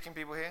Spanish-speaking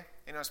people here?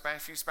 You know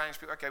Spanish? A few Spanish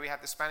people? Okay, we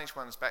have the Spanish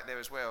ones back there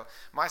as well.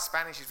 My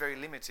Spanish is very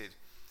limited.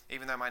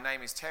 Even though my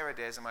name is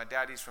Teradez and my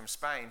dad is from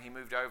Spain, he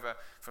moved over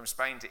from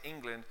Spain to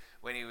England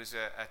when he was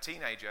a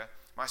teenager.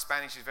 My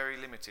Spanish is very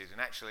limited.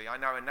 And actually, I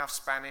know enough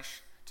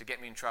Spanish to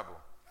get me in trouble.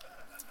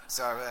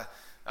 So that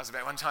was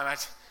about one time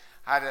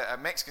I had a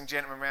Mexican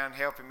gentleman around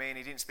helping me, and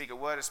he didn't speak a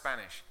word of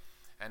Spanish.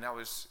 And I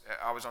was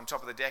on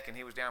top of the deck, and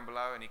he was down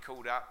below, and he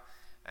called up.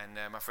 And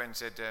my friend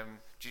said,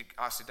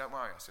 I said, don't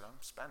worry. I said, I'm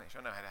Spanish.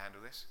 I know how to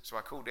handle this. So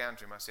I called down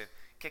to him. I said,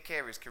 ¿Qué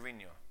quieres,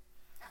 cariño?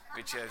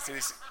 Which,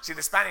 see,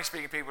 the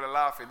Spanish-speaking people are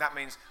laughing. That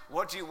means,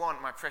 what do you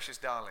want, my precious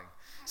darling?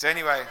 So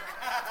anyway,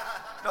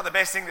 not the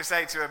best thing to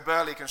say to a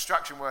burly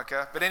construction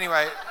worker. But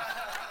anyway,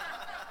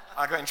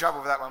 I got in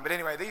trouble for that one. But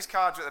anyway, these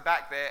cards are at the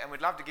back there, and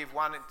we'd love to give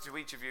one to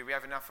each of you. We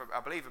have enough,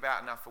 I believe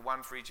about enough for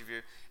one for each of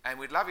you. And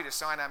we'd love you to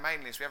sign our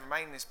mailing list. We have a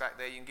mailing list back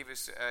there. You can give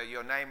us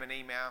your name and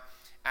email.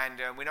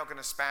 And we're not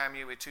going to spam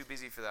you. We're too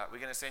busy for that. We're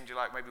going to send you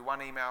like maybe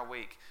one email a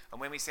week.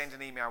 And when we send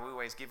an email, we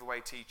always give away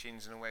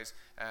teachings and always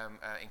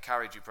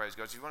encourage you, praise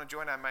God. So if you want to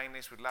join our mailing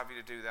list, we'd love you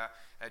to do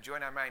that.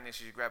 Join our mailing list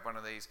as you grab one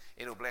of these.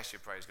 It'll bless you,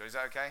 praise God. Is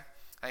that okay?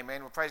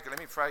 Amen. Well, praise God. Let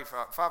me pray.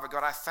 Father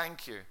God, I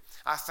thank you.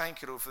 I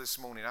thank you, Lord, for this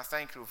morning. I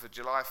thank you, Lord, for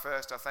July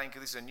 1st. I thank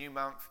you. This is a new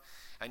month,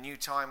 a new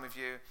time with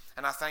you.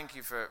 And I thank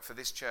you for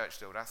this church,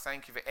 Lord. I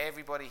thank you for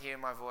everybody hearing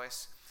my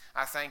voice.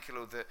 I thank you,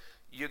 Lord, that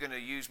you're going to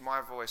use my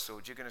voice,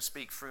 Lord. You're going to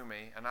speak through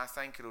me. And I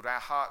thank you, Lord. Our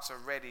hearts are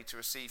ready to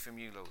receive from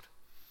you, Lord.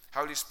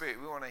 Holy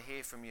Spirit, we want to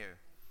hear from you.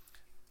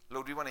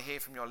 Lord, we want to hear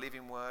from your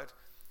living word.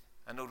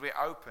 And Lord, we're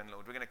open,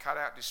 Lord. We're going to cut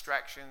out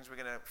distractions. We're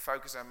going to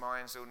focus our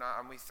minds, Lord.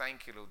 And we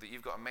thank you, Lord, that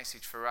you've got a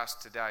message for us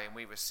today. And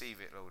we receive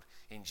it, Lord,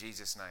 in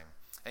Jesus' name.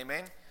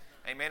 Amen.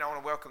 Amen. I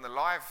want to welcome the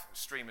live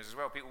streamers as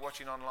well. People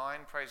watching online,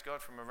 praise God,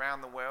 from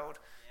around the world.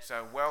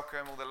 So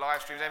welcome all the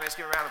live streamers. Amen. Let's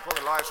give a round of applause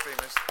to the live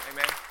streamers.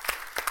 Amen.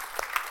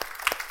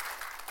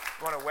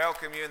 I want to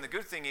welcome you, and the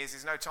good thing is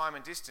there's no time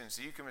and distance,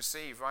 so you can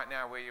receive right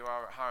now where you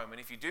are at home. And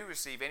if you do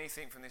receive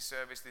anything from this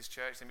service, this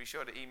church, then be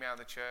sure to email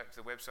the church.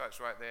 The website's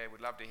right there. We'd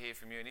love to hear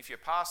from you. And if you're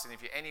passing,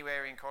 if you're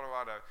anywhere in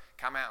Colorado,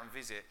 come out and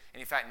visit. And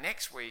in fact,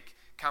 next week,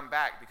 come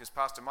back, because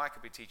Pastor Mike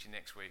will be teaching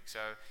next week. So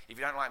if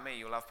you don't like me,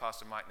 you'll love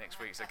Pastor Mike next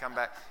week. So come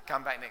back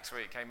next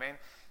week. Amen.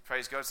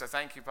 Praise God. So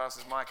thank you,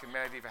 Pastors Mike and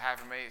Melody, for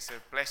having me. It's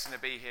a blessing to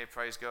be here.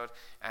 Praise God.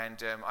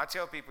 And I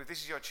tell people, if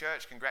this is your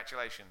church,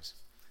 congratulations.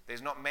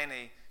 There's not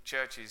many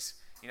churches.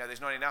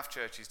 There's not enough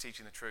churches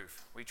teaching the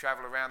truth. We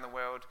travel around the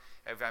world.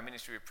 Of our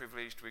ministry, we're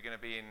privileged. We're going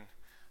to be in,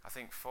 I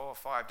think, 4 or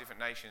 5 different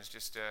nations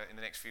just in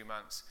the next few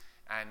months,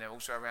 and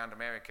also around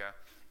America.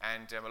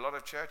 And a lot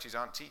of churches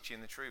aren't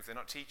teaching the truth. They're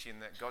not teaching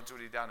that God's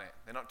already done it.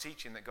 They're not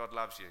teaching that God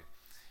loves you.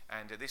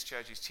 And this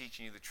church is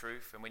teaching you the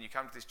truth. And when you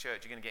come to this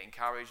church, you're going to get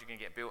encouraged. You're going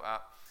to get built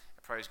up.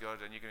 praise God,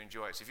 and you're going to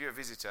enjoy it. So if you're a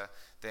visitor,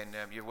 then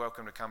you're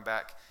welcome to come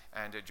back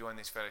and join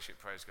this fellowship,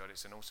 praise God.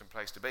 It's an awesome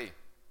place to be.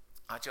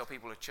 I tell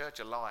people a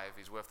church alive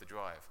is worth the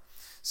drive.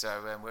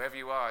 So wherever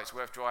you are, it's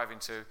worth driving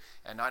to.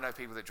 And I know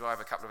people that drive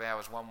a couple of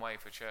hours one way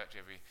for church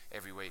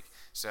every week.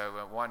 So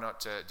why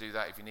not do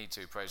that if you need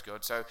to, praise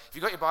God. So if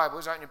you've got your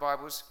Bibles, open your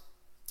Bibles.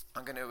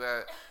 I'm going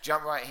to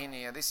jump right in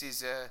here. This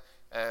is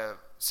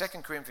 2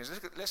 Corinthians.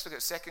 Let's look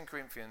at 2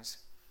 Corinthians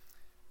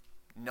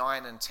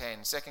 9 and 10.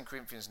 2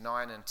 Corinthians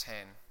 9 and 10.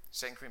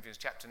 2 Corinthians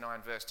chapter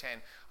 9, verse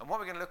 10. And what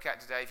we're going to look at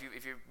today,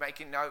 if you're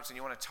making notes and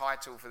you want a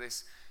title for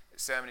this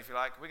sermon, if you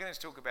like, we're going to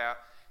talk about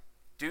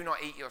do not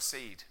eat your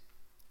seed.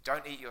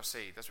 Don't eat your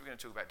seed. That's what we're going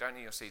to talk about. Don't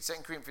eat your seed. 2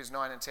 Corinthians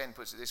 9 and 10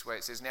 puts it this way.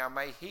 It says, now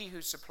may he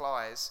who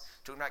supplies,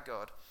 talking about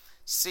God,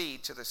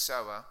 seed to the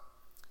sower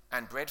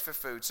and bread for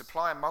food,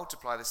 supply and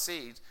multiply the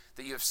seed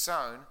that you have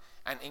sown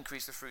and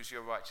increase the fruits of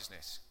your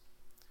righteousness.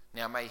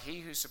 Now may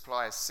he who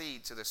supplies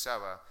seed to the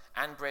sower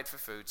and bread for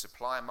food,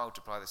 supply and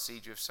multiply the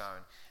seed you have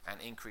sown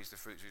and increase the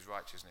fruits of his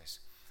righteousness.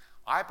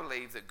 I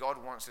believe that God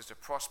wants us to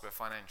prosper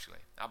financially.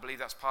 I believe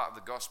that's part of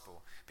the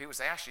gospel. People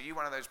say, Ashley, you're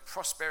one of those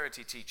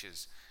prosperity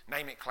teachers.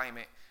 Name it, claim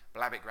it,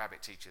 blab it, grab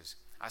it teachers.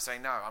 I say,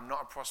 no, I'm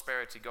not a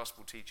prosperity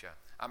gospel teacher.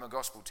 I'm a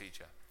gospel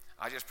teacher.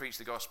 I just preach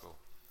the gospel.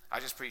 I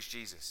just preach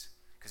Jesus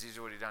because he's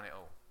already done it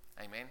all.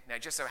 Amen. Now,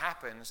 it just so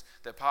happens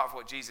that part of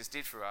what Jesus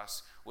did for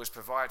us was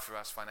provide for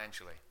us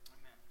financially.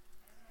 Amen.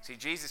 See,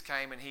 Jesus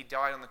came and he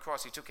died on the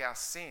cross. He took our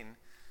sin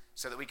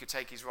so that we could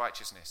take his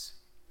righteousness.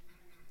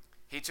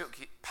 He took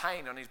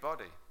pain on his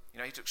body. You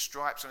know, he took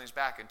stripes on his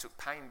back and took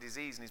pain and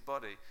disease in his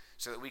body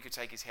so that we could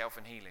take his health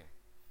and healing.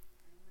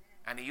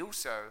 And he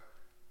also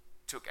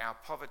took our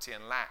poverty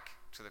and lack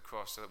to the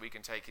cross so that we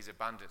can take his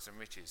abundance and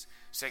riches.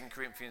 2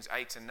 Corinthians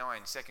 8 and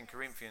 9. 2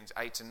 Corinthians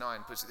 8 and 9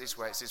 puts it this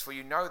way. It says, for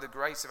you know the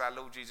grace of our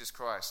Lord Jesus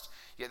Christ.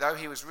 Yet though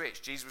he was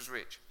rich, Jesus was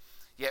rich.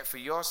 Yet for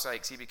your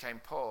sakes he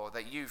became poor,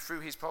 that you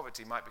through his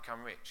poverty might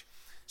become rich.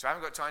 So I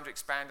haven't got time to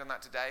expand on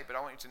that today, but I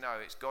want you to know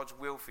it's God's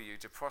will for you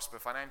to prosper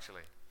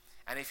financially.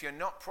 And if you're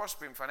not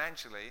prospering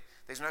financially,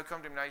 there's no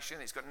condemnation.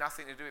 It's got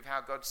nothing to do with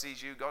how God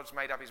sees you. God's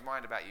made up his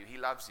mind about you. He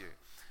loves you.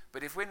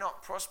 But if we're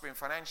not prospering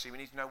financially, we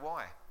need to know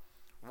why.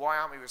 Why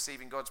aren't we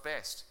receiving God's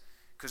best?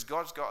 Because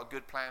God's got a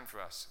good plan for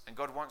us. And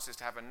God wants us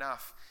to have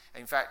enough.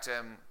 In fact,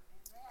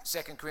 2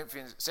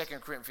 Corinthians,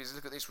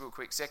 look at this real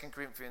quick. 2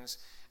 Corinthians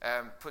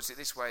puts it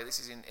this way. This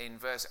is in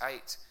verse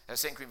 8.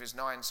 2 Corinthians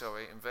 9,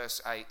 in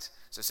verse 8.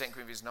 So 2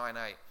 Corinthians 9,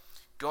 8.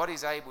 God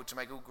is able to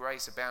make all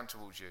grace abound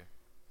towards you,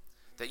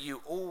 that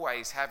you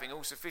always, having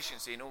all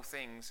sufficiency in all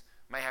things,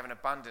 may have an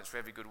abundance for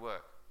every good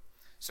work.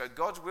 So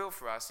God's will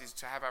for us is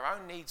to have our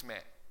own needs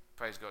met.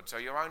 Praise God. So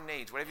your own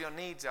needs, whatever your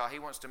needs are, he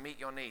wants to meet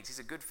your needs. He's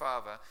a good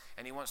father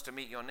and he wants to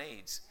meet your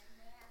needs.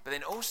 But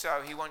then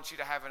also he wants you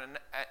to have an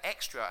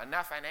extra,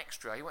 enough and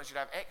extra. He wants you to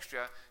have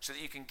extra so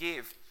that you can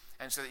give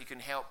and so that you can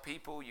help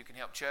people, you can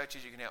help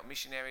churches, you can help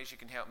missionaries, you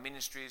can help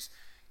ministries.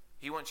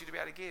 He wants you to be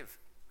able to give.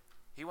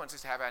 He wants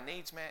us to have our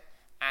needs met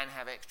and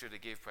have extra to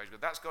give, praise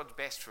God. That's God's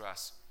best for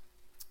us.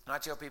 And I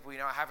tell people,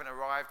 I haven't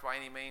arrived by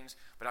any means,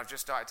 but I've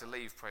just started to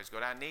leave, praise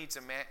God. Our needs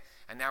are met,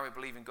 and now we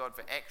believe in God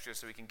for extra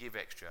so we can give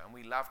extra. And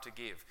we love to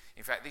give.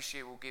 In fact, this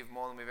year we'll give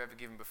more than we've ever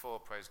given before,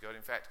 praise God.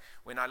 In fact,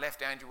 when I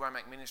left Andrew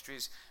Womack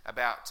Ministries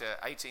about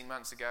 18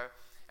 months ago,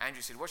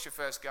 Andrew said, what's your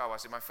first goal? I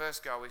said, my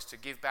first goal is to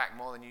give back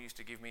more than you used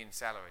to give me in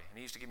salary. And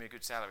he used to give me a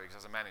good salary because I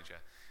was a manager.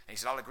 And he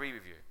said, I'll agree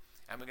with you.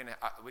 And we're going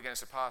to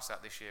surpass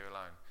that this year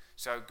alone.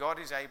 So God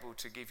is able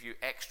to give you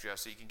extra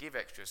so you can give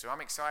extra. So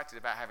I'm excited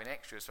about having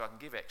extra so I can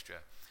give extra.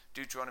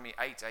 Deuteronomy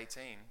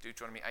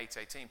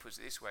 8:18 puts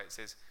it this way. It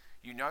says,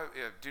 do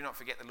not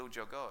forget the Lord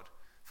your God,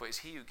 for it's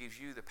he who gives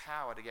you the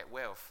power to get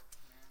wealth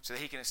so that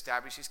he can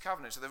establish his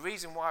covenant. So the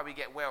reason why we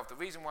get wealth, the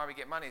reason why we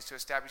get money is to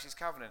establish his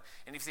covenant.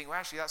 And if you think, well,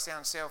 actually, that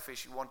sounds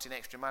selfish, you wanting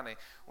extra money.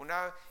 Well,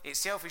 no, it's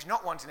selfish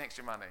not wanting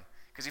extra money.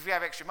 Because if we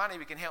have extra money,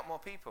 we can help more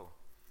people.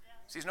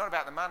 See, it's not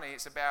about the money,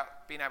 it's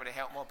about being able to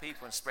help more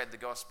people and spread the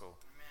gospel.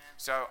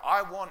 So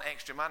I want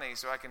extra money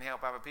so I can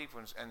help other people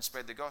and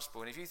spread the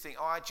gospel. And if you think,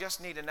 I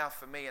just need enough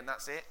for me and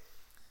that's it,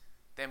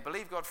 then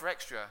believe God for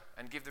extra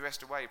and give the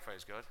rest away,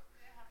 praise God.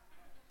 Yeah.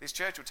 This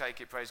church will take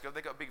it, praise God.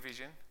 They've got a big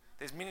vision.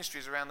 There's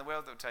ministries around the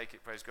world that will take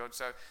it, praise God.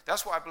 So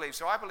that's what I believe.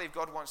 So I believe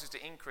God wants us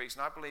to increase,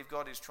 and I believe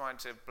God is trying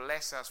to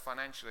bless us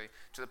financially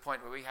to the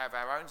point where we have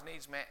our own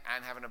needs met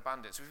and have an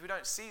abundance. So if we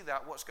don't see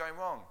that, what's going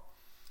wrong?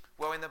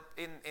 Well, in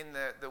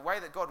the way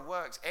that God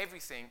works,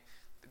 everything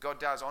that God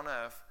does on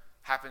earth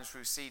happens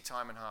through seed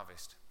time and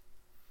harvest.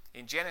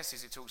 In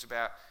Genesis, it talks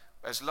about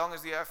as long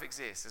as the earth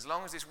exists, as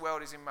long as this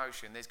world is in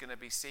motion, there's going to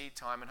be seed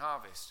time and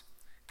harvest.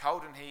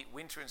 Cold and heat,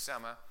 winter and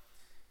summer,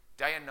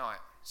 day and night.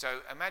 So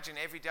imagine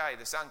every day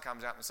the sun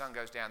comes out and the sun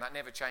goes down. That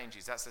never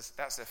changes.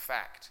 That's a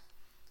fact.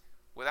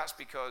 Well, that's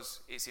because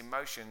it's in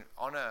motion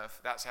on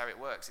earth. That's how it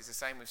works. It's the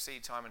same with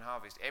seed time and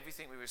harvest.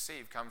 Everything we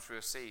receive comes through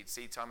a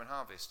seed time and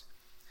harvest.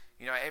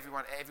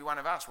 Every one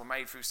of us were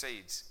made through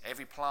seeds.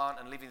 Every plant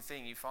and living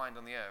thing you find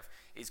on the earth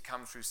is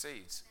come through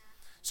seeds.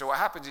 So what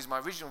happens is my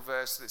original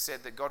verse that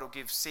said that God will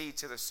give seed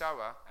to the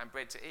sower and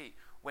bread to eat.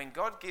 When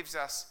God gives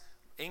us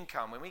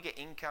income, when we get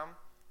income,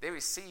 there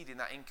is seed in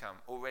that income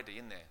already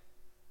in there.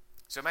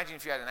 So imagine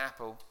if you had an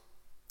apple,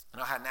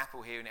 and I had an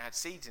apple here and it had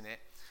seeds in it.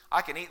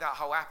 I can eat that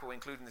whole apple,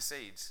 including the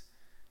seeds.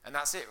 And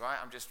that's it, right?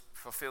 I'm just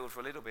fulfilled for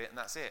a little bit, and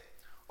that's it.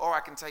 Or I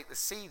can take the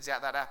seeds out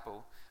of that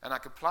apple, and I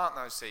can plant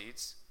those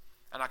seeds,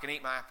 and I can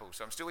eat my apple.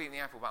 So I'm still eating the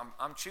apple, but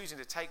I'm choosing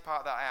to take part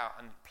of that out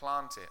and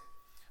plant it.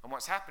 And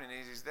what's happening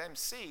is them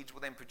seeds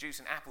will then produce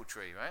an apple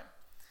tree, right?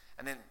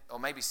 And then, or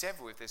maybe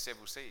several if there's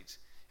several seeds.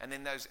 And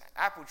then those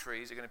apple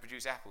trees are going to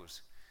produce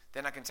apples.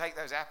 Then I can take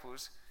those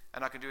apples,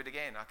 and I can do it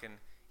again. I can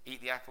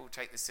eat the apple,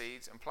 take the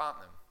seeds, and plant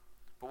them.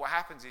 But what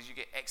happens is you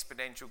get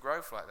exponential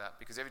growth like that,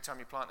 because every time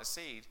you plant a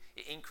seed,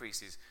 it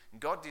increases.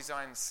 God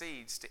designed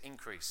seeds to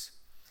increase.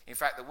 In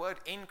fact, the word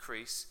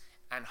increase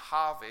and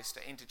harvest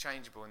are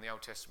interchangeable in the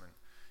Old Testament.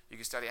 You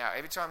can study it out.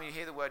 Every time you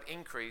hear the word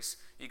increase,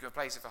 you can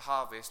replace it for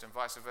harvest and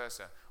vice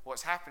versa.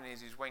 What's happening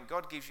is when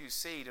God gives you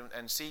seed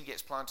and seed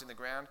gets planted in the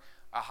ground,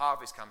 a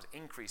harvest comes,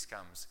 increase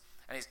comes,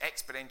 and it's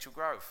exponential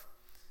growth.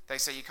 They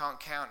say you can't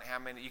count how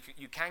many,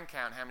 you can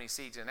count how many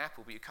seeds in an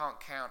apple, but you can't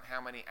count how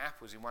many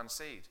apples in one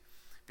seed.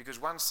 Because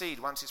one seed,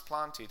 once it's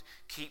planted,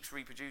 keeps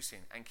reproducing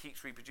and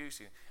keeps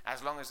reproducing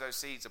as long as those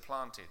seeds are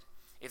planted.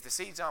 If the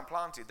seeds aren't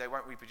planted, they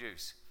won't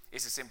reproduce.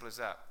 It's as simple as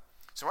that.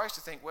 So I used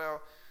to think,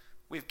 well,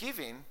 with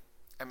giving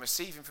and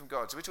receiving from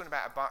God, so we're talking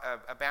about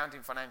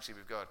abounding financially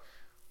with God.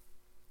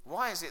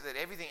 Why is it that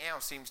everything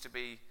else seems to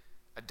be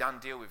a done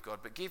deal with God,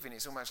 but giving,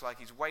 it's almost like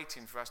he's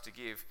waiting for us to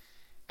give,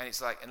 and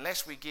it's like,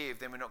 unless we give,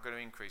 then we're not going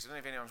to increase. I don't know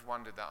if anyone's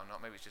wondered that or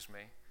not. Maybe it's just me.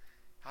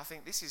 I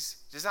think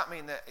does that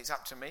mean that it's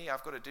up to me?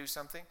 I've got to do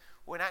something?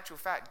 Well, in actual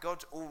fact,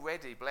 God's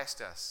already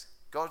blessed us.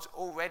 God's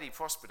already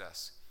prospered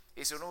us.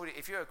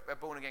 If you're a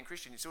born-again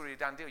Christian, it's already a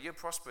done deal. You're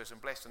prosperous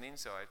and blessed on the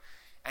inside.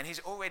 And he's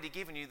already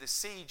given you the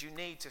seed you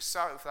need to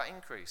sow for that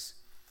increase.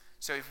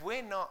 So if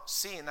we're not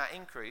seeing that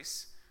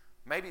increase,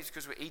 maybe it's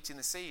because we're eating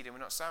the seed and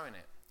we're not sowing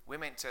it. We're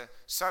meant to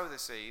sow the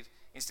seed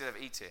instead of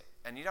eat it.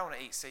 And you don't want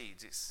to eat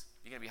seeds.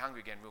 You're going to be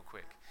hungry again real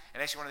quick.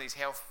 Unless you're one of these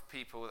health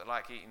people that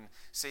like eating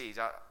seeds.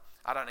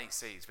 I don't eat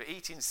seeds. But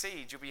eating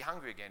seeds, you'll be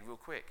hungry again real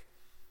quick.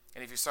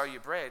 And if you sow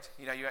your bread,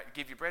 you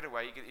give your bread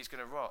away, it's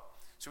going to rot.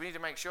 So we need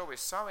to make sure we're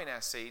sowing our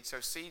seed so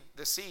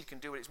the seed can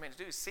do what it's meant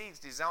to do. Seed's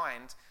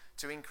designed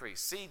to increase.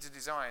 Seeds are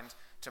designed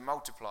to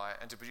multiply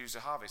and to produce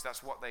a harvest.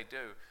 That's what they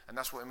do, and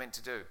that's what we're meant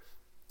to do.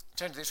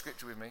 Turn to this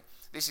scripture with me.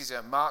 This is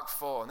Mark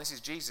 4, and this is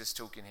Jesus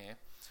talking here.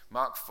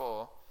 Mark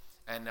 4,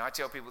 and I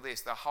tell people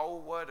this: the whole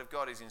Word of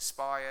God is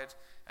inspired,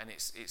 and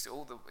it's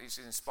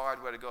an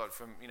inspired Word of God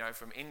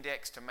from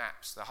index to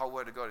maps. The whole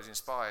Word of God is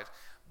inspired,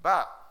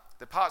 but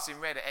the parts in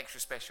red are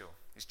extra special.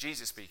 It's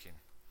Jesus speaking.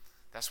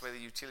 That's where the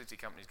utility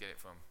companies get it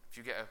from. If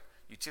you get a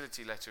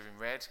utility letter in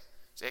red,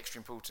 it's extra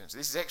important. So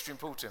this is extra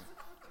important.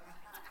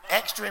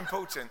 Extra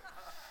important.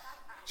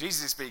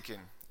 Jesus is speaking.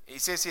 He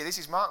says here, this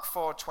is Mark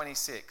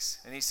 4:26,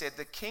 and he said,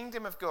 "The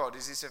kingdom of God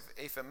is as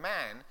if a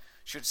man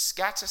should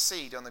scatter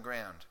seed on the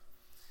ground,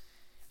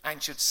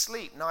 and should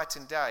sleep night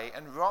and day,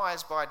 and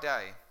rise by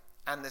day,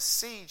 and the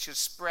seed should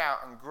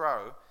sprout and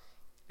grow."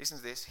 Listen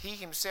to this. "He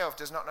himself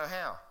does not know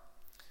how.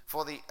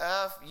 For the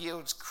earth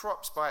yields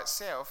crops by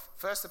itself,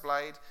 first the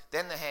blade,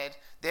 then the head,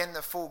 then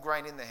the full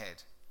grain in the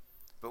head.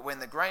 But when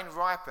the grain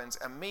ripens,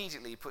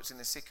 immediately he puts in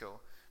the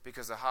sickle,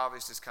 because the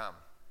harvest has come."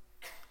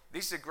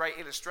 This is a great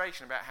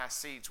illustration about how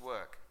seeds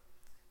work.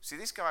 See,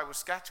 this guy was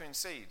scattering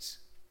seeds.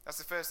 That's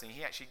the first thing.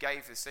 He actually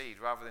gave the seed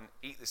rather than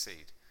eat the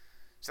seed.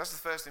 So that's the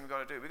first thing we've got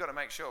to do. We've got to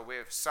make sure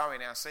we're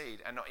sowing our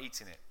seed and not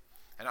eating it.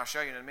 And I'll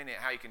show you in a minute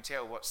how you can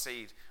tell what's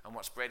seed and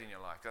what's bread in your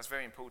life. That's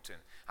very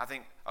important. I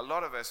think a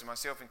lot of us, and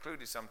myself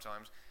included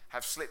sometimes,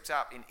 have slipped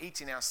up in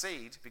eating our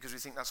seed because we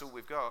think that's all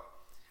we've got,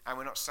 and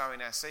we're not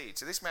sowing our seed.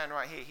 So this man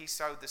right here, he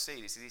sowed the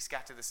seed. It says he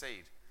scattered the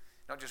seed.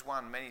 Not just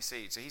one, many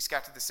seeds. So he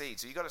scattered the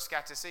seeds. So you've got to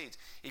scatter seeds.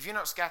 If you're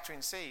not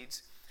scattering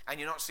seeds and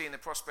you're not seeing the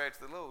prosperity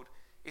of the Lord,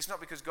 it's not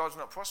because God's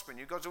not prospering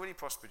you. God's already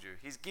prospered you.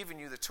 He's given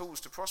you the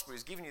tools to prosper.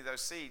 He's given you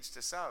those seeds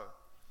to sow.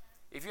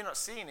 If you're not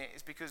seeing it,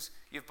 it's because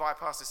you've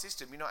bypassed the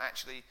system. You're not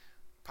actually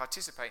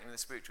participating in the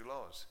spiritual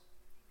laws.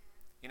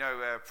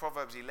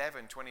 Proverbs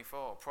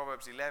 11:24.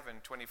 Proverbs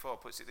 11:24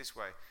 puts it this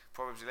way.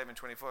 Proverbs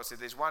 11:24 says,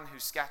 "There's one who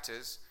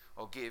scatters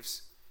or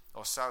gives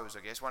or sows, I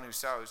guess, one who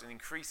sows and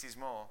increases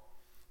more.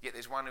 Yet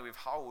there's one who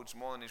withholds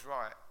more than is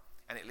right,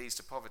 and it leads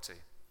to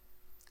poverty."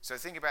 So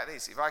think about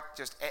this. If I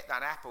just ate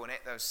that apple and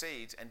ate those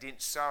seeds and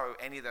didn't sow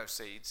any of those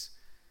seeds,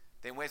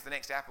 then where's the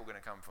next apple going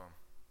to come from?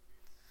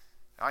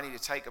 I need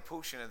to take a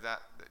portion of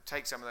that,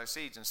 take some of those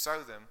seeds and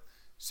sow them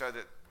so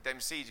that them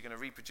seeds are going to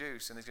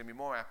reproduce and there's going to be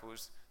more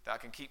apples that I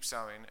can keep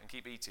sowing and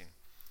keep eating.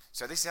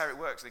 So this is how it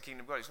works in the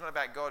kingdom of God. It's not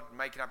about God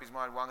making up his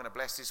mind, well, I'm going to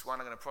bless this one,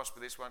 I'm going to prosper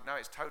this one. No,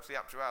 it's totally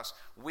up to us.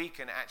 We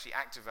can actually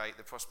activate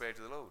the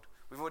prosperity of the Lord.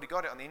 We've already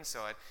got it on the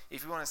inside.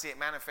 If you want to see it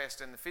manifest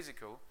in the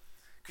physical,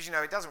 because,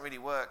 it doesn't really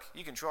work.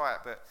 You can try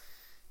it, but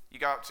you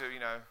go up to,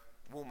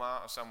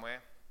 Walmart or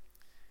somewhere,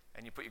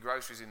 and you put your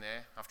groceries in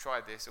there. I've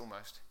tried this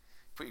almost.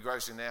 Put your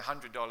groceries in there,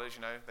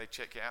 $100, they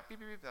check it out. Beep,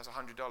 beep, beep, that's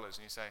 $100.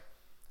 And you say,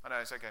 "Oh, no,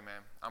 it's okay,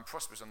 man. I'm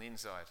prosperous on the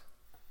inside."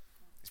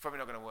 It's probably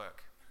not going to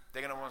work.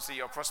 They're going to want to see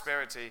your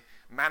prosperity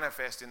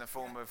manifest in the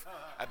form of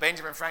a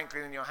Benjamin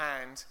Franklin in your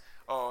hand,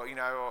 or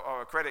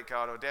or a credit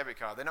card or debit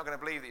card. They're not going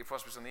to believe that you're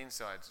prosperous on the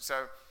inside.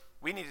 So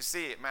we need to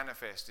see it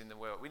manifest in the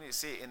world. We need to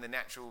see it in the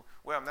natural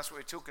realm. That's what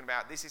we're talking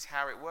about. This is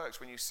how it works.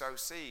 When you sow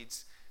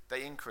seeds,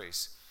 they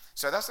increase.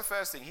 So that's the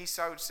first thing. He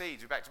sowed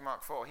seeds. We're back to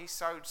Mark 4. He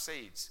sowed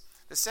seeds.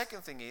 The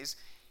second thing is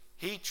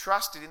he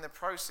trusted in the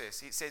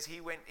process. It says he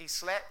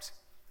slept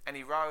and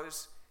he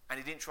rose and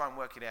he didn't try and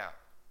work it out.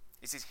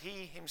 It says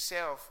he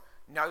himself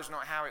knows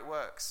not how it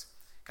works.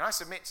 Can I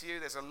submit to you,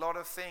 there's a lot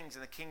of things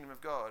in the kingdom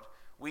of God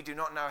we do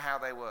not know how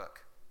they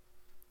work.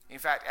 In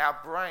fact, our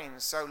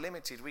brain's so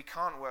limited, we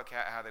can't work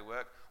out how they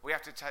work. We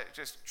have to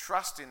just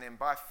trust in them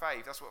by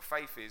faith. That's what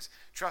faith is.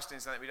 Trust in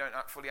something we don't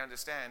fully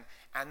understand,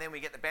 and then we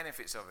get the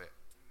benefits of it.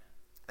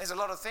 There's a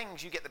lot of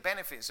things you get the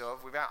benefits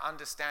of without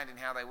understanding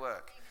how they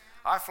work.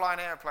 I fly in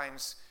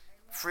airplanes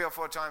 3 or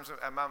 4 times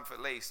a month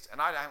at least,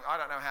 and I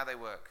don't know how they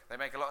work. They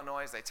make a lot of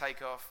noise, they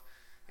take off.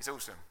 It's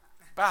awesome.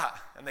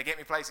 And they get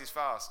me places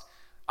fast.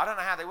 I don't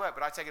know how they work,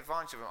 but I take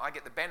advantage of them. I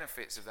get the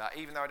benefits of that,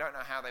 even though I don't know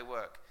how they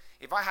work.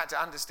 If I had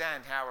to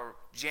understand how a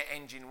jet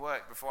engine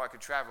worked before I could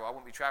travel, I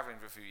wouldn't be traveling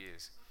for a few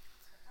years.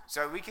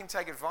 So we can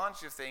take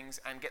advantage of things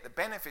and get the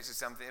benefits of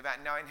something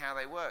without knowing how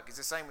they work. It's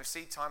the same with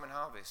seed time and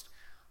harvest.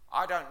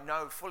 I don't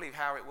know fully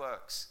how it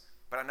works,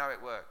 but I know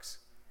it works.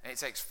 And it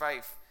takes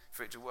faith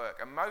for it to work.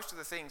 And most of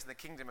the things in the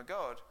kingdom of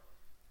God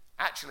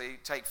actually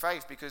take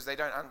faith because we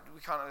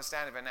can't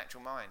understand it with our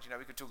natural mind.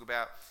 We could talk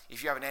about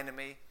if you have an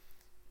enemy,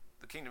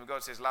 the kingdom of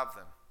God says love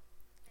them.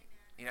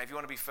 If you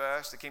want to be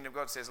first, the kingdom of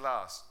God says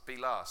be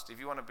last. If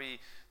you want to be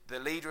the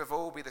leader of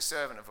all, be the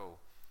servant of all.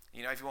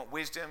 If you want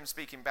wisdom,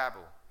 speak in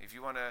babble. If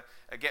you want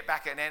to get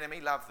back at an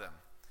enemy, love them.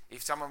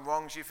 If someone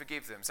wrongs you,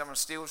 forgive them. Someone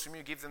steals from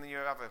you, give them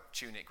your other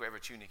tunic, whatever a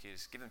tunic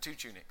is. Give them 2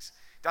 tunics.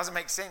 Doesn't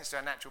make sense to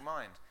our natural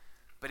mind,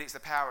 but it's the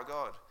power of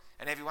God.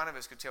 And every one of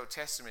us could tell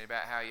testimony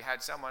about how you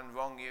had someone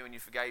wrong you and you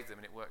forgave them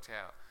and it worked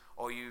out.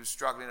 Or you were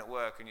struggling at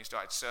work and you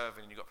started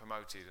serving and you got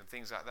promoted and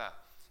things like that.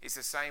 It's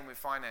the same with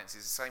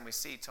finances, the same with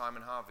seed time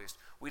and harvest.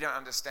 We don't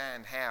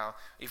understand how,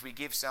 if we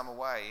give some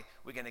away,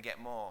 we're going to get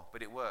more,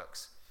 but it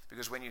works.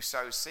 Because when you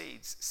sow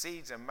seeds,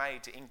 seeds are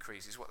made to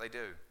increase, is what they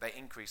do. They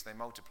increase, they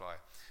multiply.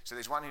 So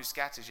there's one who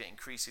scatters yet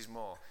increases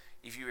more.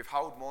 If you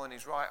withhold more than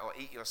is right or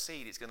eat your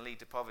seed, it's going to lead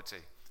to poverty.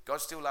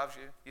 God still loves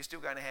you. You're still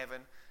going to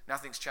heaven.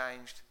 Nothing's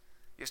changed.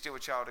 You're still a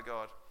child of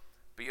God.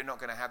 But you're not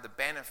going to have the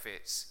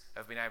benefits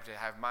of being able to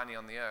have money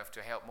on the earth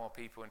to help more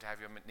people and to have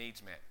your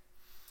needs met.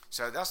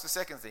 So that's the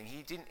second thing.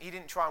 He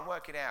didn't try and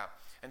work it out.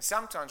 And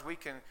sometimes we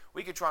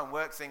could try and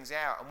work things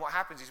out. And what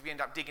happens is we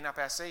end up digging up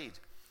our seed.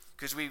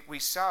 Because we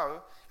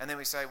sow, and then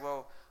we say,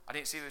 well, I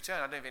didn't see the return.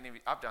 I don't know if any of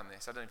you, I've done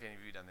this. I don't know if any of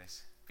you have done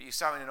this. But you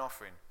sow in an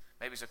offering.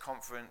 Maybe it's a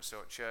conference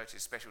or a church, it's a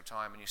special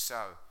time, and you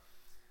sow.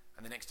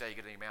 And the next day you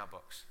get in your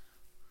mailbox.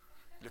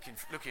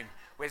 Looking,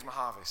 where's my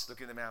harvest?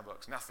 Look in the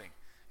mailbox, nothing.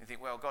 And you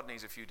think, well, God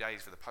needs a few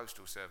days for the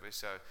postal service,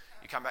 so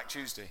you come back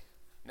Tuesday,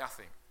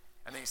 nothing.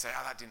 And then you say,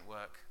 oh, that didn't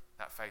work.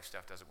 That faith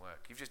stuff doesn't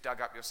work. You've just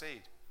dug up your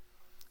seed.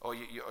 Or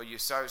you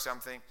sow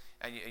something,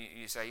 and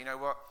you say, you know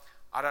what?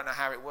 I don't know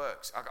how it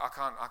works.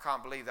 I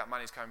can't believe that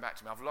money's coming back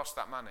to me. I've lost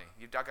that money.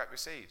 You've dug up your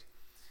seed.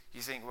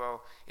 You think,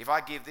 well, if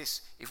I give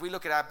this, if we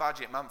look at our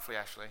budget monthly,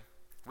 Ashley,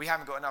 we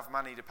haven't got enough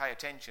money to pay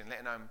attention,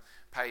 let alone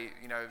pay,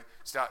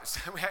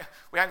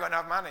 we haven't got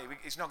enough money.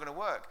 It's not going to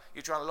work.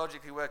 You're trying to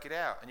logically work it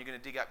out, and you're going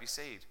to dig up your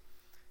seed.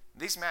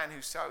 This man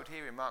who sowed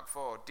here in Mark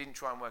 4 didn't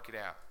try and work it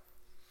out.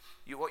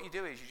 What you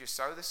do is you just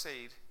sow the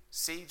seed.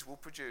 Seeds will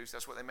produce.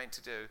 That's what they're meant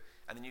to do.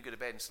 And then you go to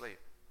bed and sleep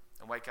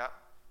and wake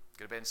up.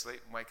 Go to bed and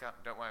sleep and wake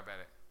up. Don't worry about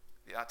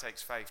it. That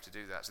takes faith to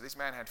do that. So this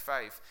man had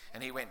faith,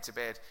 and he went to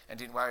bed and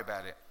didn't worry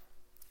about it.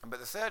 But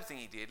the third thing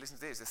he did, listen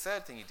to this, the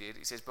third thing he did,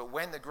 it says, but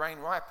when the grain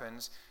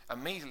ripens,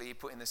 immediately he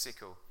put in the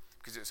sickle,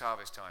 because it was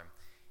harvest time.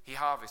 He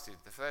harvested.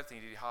 The third thing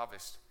he did, he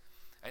harvested.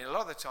 And a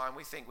lot of the time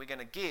we think we're going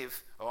to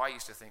give, or I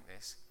used to think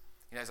this,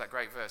 it's that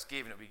great verse,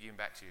 give and it will be given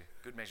back to you.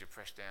 Good measure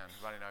pressed down,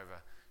 running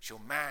over. Shall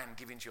man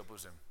give into your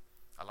bosom?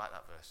 I like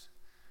that verse.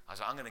 I was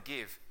like, I'm going to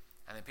give,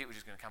 and then people are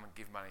just going to come and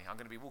give money. I'm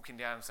going to be walking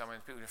down somewhere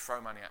and people are going to throw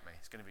money at me.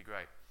 It's going to be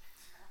great.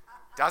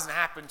 Doesn't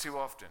happen too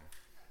often.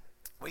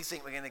 We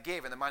think we're going to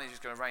give and the money's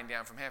just going to rain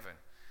down from heaven.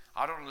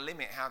 I don't want to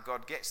limit how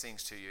God gets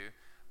things to you,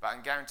 but I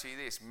can guarantee you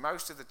this.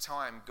 Most of the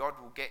time, God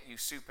will get you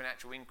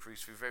supernatural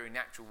increase through very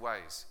natural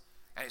ways.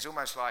 And it's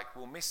almost like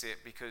we'll miss it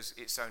because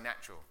it's so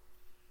natural.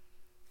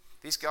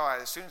 This guy,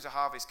 as soon as the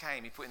harvest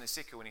came, he put in the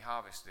sickle and he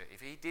harvested it. If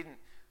he didn't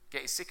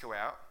get his sickle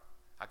out,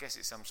 I guess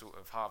it's some sort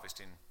of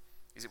harvesting.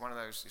 Is it one of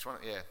those?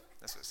 Yeah,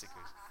 that's what a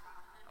sickle is.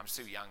 I'm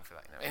too young for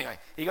that. Anyway,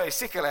 he got his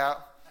sickle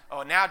out.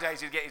 Or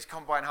nowadays he'd get his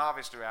combine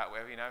harvester out,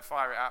 where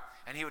fire it up,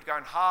 and he would go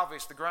and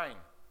harvest the grain.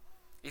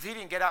 If he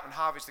didn't get up and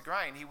harvest the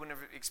grain, he wouldn't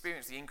have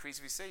experienced the increase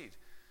of his seed.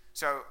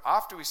 So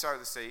after we sow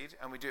the seed,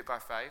 and we do it by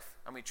faith,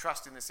 and we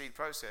trust in the seed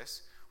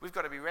process, We've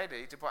got to be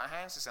ready to put our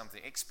hands to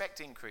something. Expect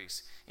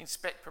increase.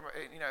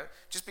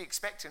 Just be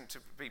expectant to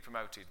be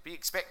promoted. Be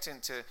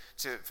expectant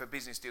for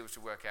business deals to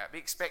work out. Be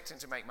expectant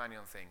to make money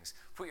on things.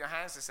 Put your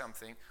hands to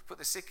something. Put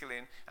the sickle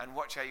in and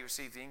watch how you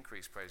receive the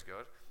increase. Praise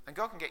God. And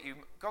God can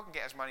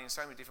get us money in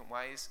so many different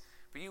ways.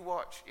 But you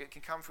watch. It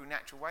can come through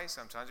natural ways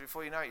sometimes.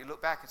 Before you know it, you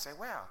look back and say,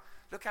 "Wow,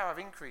 look how I've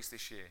increased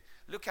this year.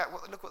 Look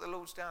what the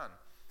Lord's done."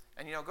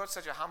 And God's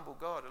such a humble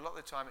God. A lot of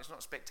the time it's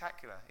not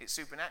spectacular. It's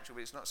supernatural,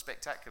 but it's not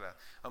spectacular.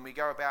 And we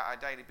go about our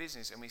daily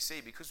business and we see,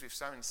 because we've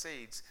sown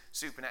seeds,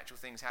 supernatural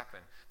things happen.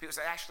 People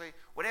say, "Ashley,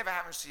 whatever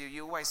happens to you,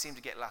 you always seem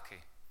to get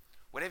lucky."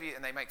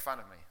 And they make fun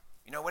of me.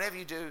 Whatever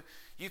you do,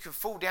 you can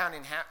fall down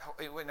in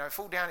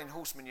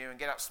horse manure and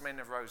get up smelling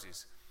of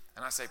roses.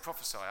 And I say,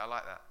 "Prophesy." I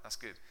like that. That's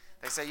good.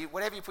 They say,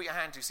 "Whatever you put your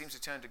hand to seems to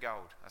turn to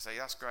gold." I say,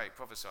 "That's great.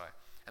 Prophesy."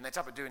 And they're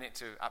type of doing it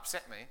to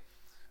upset me.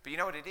 But you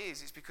know what it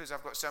is? It's because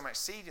I've got so much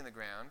seed in the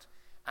ground,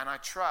 and I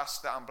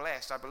trust that I'm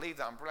blessed. I believe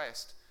that I'm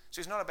blessed. So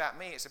it's not about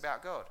me, it's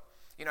about God.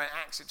 In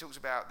Acts it talks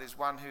about there's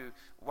one who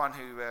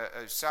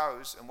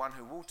sows and one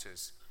who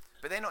waters.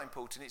 But they're not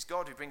important. It's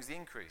God who brings the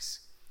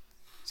increase.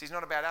 See, it's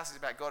not about us, it's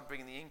about God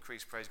bringing the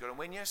increase, praise God. And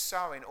when you're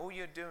sowing, all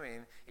you're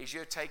doing is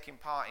you're taking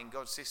part in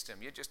God's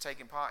system. You're just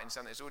taking part in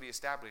something that's already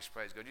established,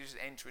 praise God. You're just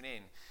entering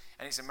in.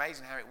 And it's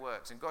amazing how it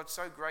works. And God's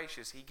so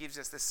gracious, he gives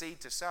us the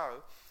seed to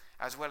sow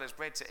as well as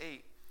bread to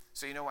eat.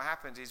 So what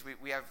happens is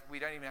we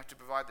don't even have to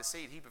provide the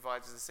seed. He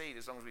provides us the seed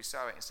as long as we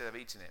sow it instead of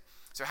eating it.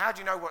 So how do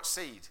you know what's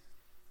seed?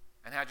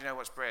 And how do you know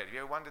what's bread? Have you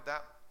ever wondered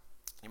that?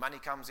 Your money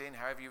comes in,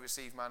 however you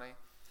receive money,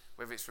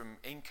 whether it's from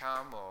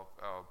income or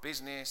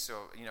business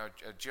or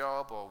a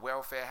job or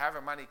welfare, however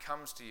money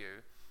comes to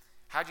you,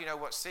 how do you know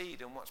what's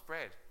seed and what's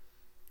bread?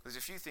 There's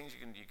a few things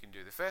you can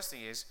do. The first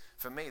thing is,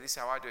 for me, this is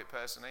how I do it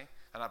personally,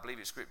 and I believe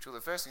it's scriptural.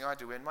 The first thing I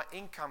do when my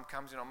income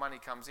comes in or money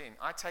comes in,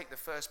 I take the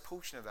first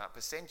portion of that,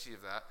 percentage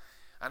of that,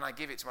 and I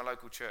give it to my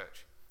local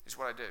church. This is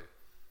what I do.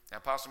 Now,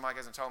 Pastor Mike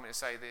hasn't told me to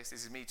say this.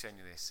 This is me telling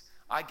you this.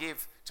 I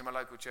give to my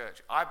local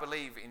church. I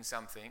believe in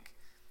something.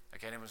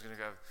 Okay, everyone's going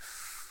to go,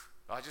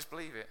 "I just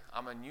believe it."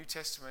 I'm a New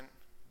Testament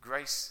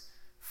grace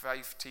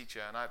faith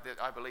teacher, and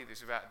I believe this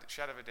without a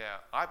shadow of a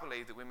doubt. I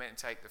believe that we're meant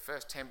to take the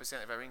first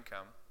 10% of our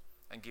income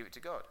and give it to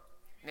God.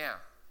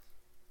 Now,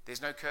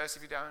 there's no curse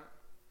if you don't.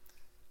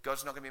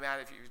 God's not going to be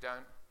mad if you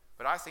don't.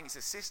 But I think it's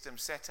a system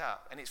set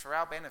up, and it's for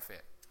our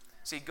benefit.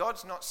 See,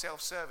 God's not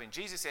self-serving.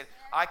 Jesus said,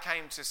 "I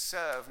came to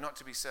serve, not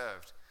to be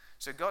served."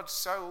 So God's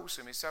so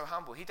awesome, he's so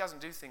humble. He doesn't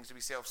do things to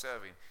be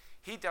self-serving.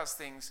 He does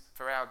things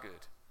for our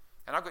good.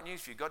 And I've got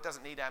news for you. God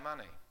doesn't need our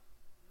money.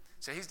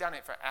 So he's done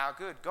it for our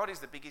good. God is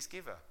the biggest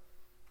giver.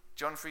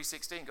 John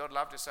 3:16, God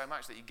loved us so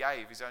much that he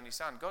gave his only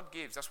son. God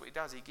gives. That's what he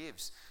does. He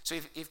gives.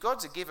 So if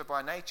God's a giver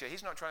by nature,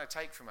 he's not trying to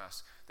take from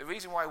us. The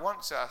reason why he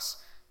wants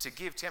us to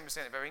give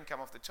 10% of our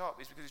income off the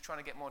top is because he's trying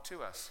to get more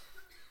to us.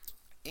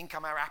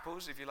 Income, our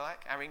apples, if you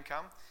like, our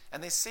income.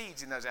 And there's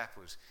seeds in those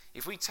apples.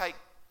 If we take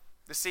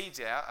the seeds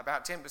out,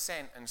 about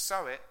 10%, and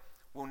sow it,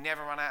 we'll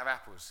never run out of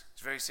apples.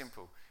 It's very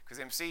simple. Because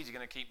them seeds are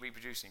going to keep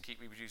reproducing. And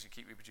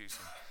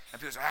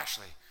people say,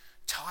 "Actually,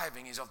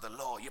 tithing is of the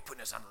law. You're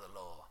putting us under the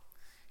law."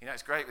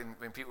 It's great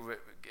when people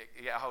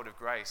get a hold of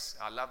grace.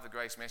 I love the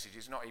grace message.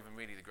 It's not even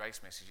really the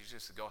grace message. It's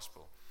just the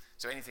gospel.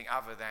 So anything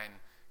other than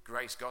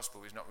grace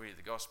gospel is not really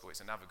the gospel. It's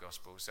another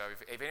gospel. So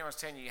if anyone's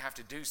telling you have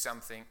to do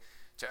something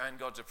to earn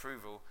God's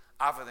approval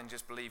other than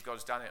just believe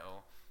God's done it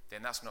all,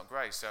 then that's not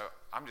grace. So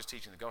I'm just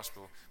teaching the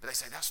gospel. But they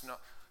say that's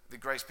not, the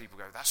grace people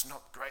go, "That's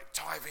not great.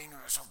 Tithing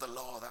is of the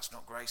law. That's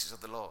not grace, it's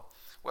of the law."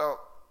 Well,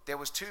 there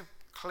was two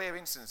clear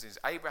instances.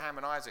 Abraham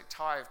and Isaac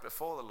tithed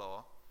before the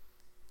law,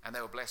 and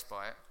they were blessed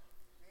by it.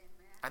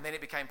 And then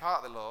it became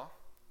part of the law,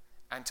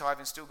 and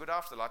tithing's still good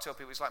after the law. I tell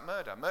people it's like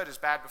murder. Murder's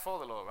bad before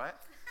the law, right?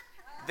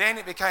 Then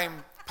it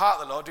became part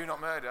of the law, do not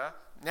murder.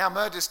 Now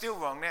murder's still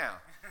wrong now.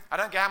 I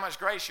don't care how much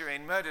grace you're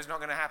in, murder's not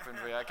going to happen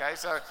for you, okay?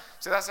 So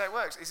that's how it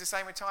works. It's the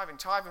same with tithing.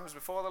 Tithing was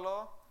before the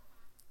law.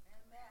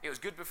 It was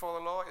good before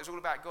the law. It was all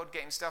about God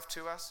getting stuff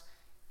to us.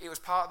 It was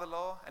part of the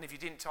law, and if you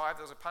didn't tithe,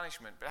 there was a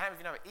punishment. But how many of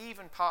you know,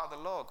 even part of the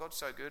law, God's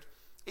so good,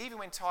 even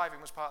when tithing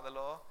was part of the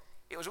law,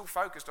 it was all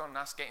focused on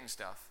us getting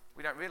stuff.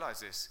 We don't realize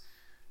this.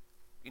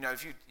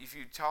 If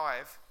you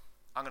tithe,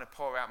 I'm going to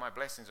pour out my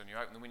blessings on you,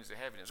 open the windows of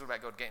heaven. It's all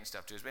about God getting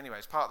stuff to us. But anyway,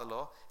 it's part of the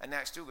law, and now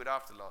it's still good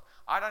after the law.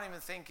 I don't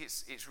even think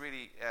it's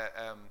really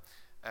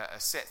a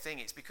set thing.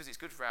 It's because it's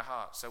good for our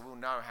hearts, so we'll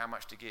know how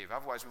much to give.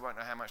 Otherwise, we won't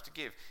know how much to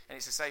give. And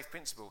it's a safe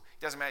principle.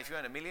 It doesn't matter if you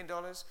earn $1 million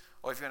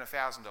or if you earn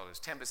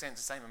 $1,000. 10% is the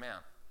same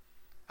amount.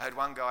 I heard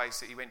one guy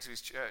say he went to his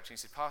church and he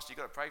said, "Pastor, you've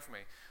got to pray for me.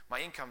 My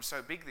income's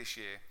so big this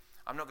year,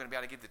 I'm not going to be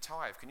able to give the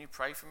tithe. Can you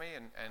pray for me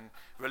and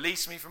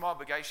release me from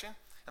obligation?"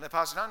 And the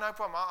pastor said, no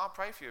problem, I'll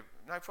pray for you,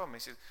 no problem.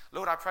 He said,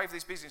 "Lord, I pray for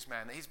this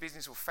businessman that his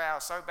business will fail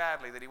so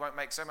badly that he won't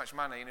make so much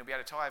money and he'll be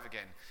able to tithe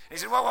again." And he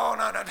said, whoa,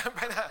 no, don't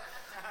pray that.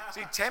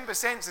 See,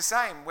 10% is the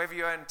same, whether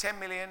you earn $10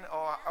 million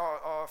or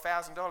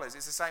 $1,000.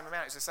 It's the same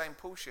amount, it's the same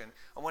portion.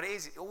 And what it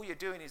is, all you're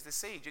doing is the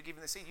seed. You're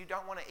giving the seed. You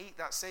don't want to eat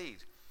that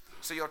seed.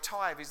 So your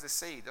tithe is the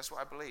seed. That's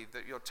what I believe,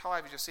 that your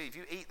tithe is your seed. If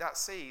you eat that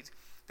seed,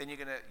 then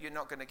you're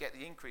not going to get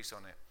the increase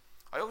on it.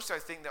 I also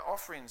think that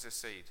offerings are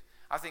seed.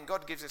 I think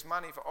God gives us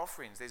money for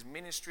offerings. There's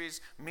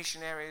ministries,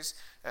 missionaries,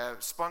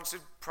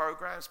 sponsored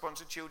programs,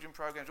 sponsored children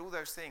programs, all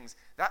those things.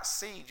 That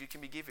seed you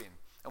can be giving.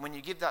 And when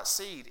you give that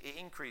seed, it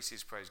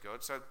increases, praise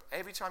God. So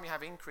every time you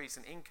have increase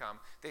in income,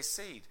 there's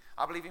seed.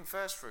 I believe in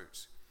first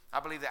fruits. I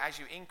believe that as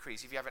you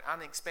increase, if you have an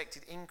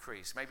unexpected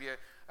increase, maybe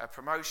a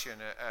promotion,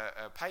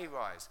 a pay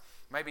rise,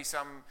 maybe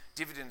some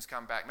dividends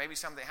come back, maybe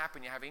something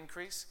happened, you have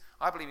increase,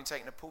 I believe in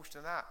taking a portion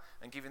of that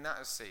and giving that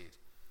as seed.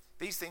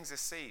 These things are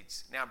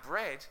seeds. Now,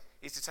 bread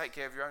is to take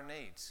care of your own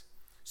needs.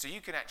 So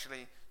you can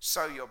actually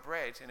sow your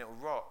bread and it will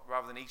rot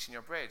rather than eating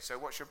your bread. So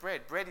what's your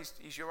bread? Bread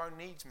is your own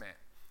needs met.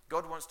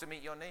 God wants to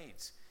meet your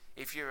needs.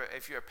 If you're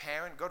a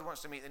parent, God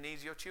wants to meet the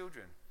needs of your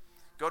children.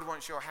 God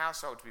wants your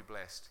household to be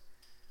blessed.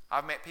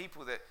 I've met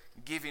people that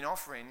give in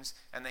offerings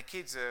and their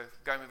kids are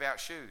going without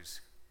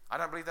shoes. I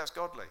don't believe that's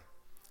godly.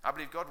 I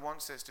believe God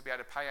wants us to be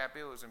able to pay our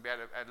bills and be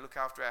able to look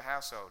after our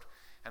household.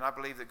 And I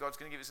believe that God's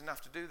going to give us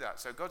enough to do that.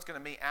 So God's going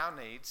to meet our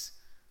needs,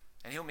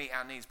 and he'll meet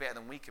our needs better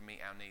than we can meet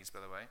our needs, by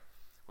the way.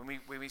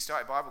 When we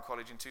started Bible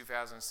College in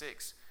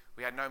 2006,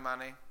 we had no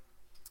money.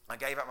 I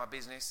gave up my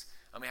business,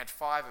 and we had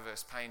 5 of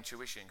us paying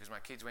tuition because my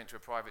kids went to a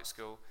private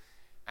school.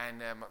 And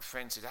my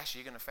friend said,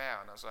 Ashley, you're going to fail.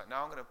 And I was like, no,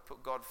 I'm going to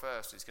put God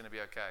first. It's going to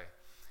be okay.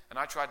 And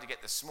I tried to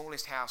get the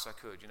smallest house I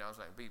could. I was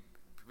like, be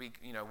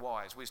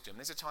wise, wisdom.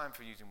 There's a time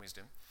for using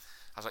wisdom.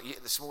 I was like, yeah,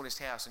 the smallest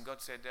house. And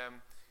God said,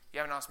 you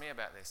haven't asked me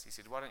about this. He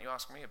said, why don't you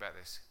ask me about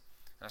this?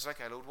 And I said,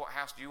 okay, Lord, what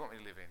house do you want me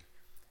to live in?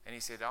 And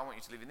he said, I want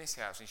you to live in this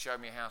house. And he showed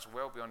me a house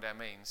well beyond our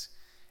means.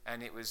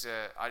 And it was,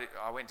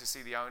 I went to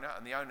see the owner,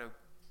 and the owner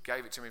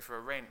gave it to me for a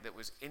rent that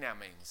was in our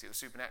means. It was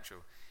supernatural.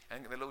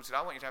 And the Lord said,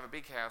 I want you to have a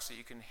big house so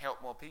you can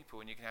help more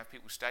people, and you can have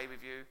people stay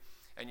with you,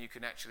 and you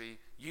can actually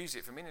use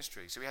it for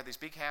ministry. So we had this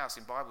big house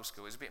in Bible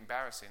school. It was a bit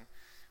embarrassing.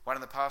 One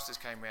of the pastors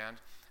came round,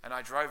 and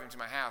I drove him to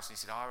my house, and he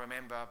said, I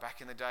remember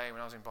back in the day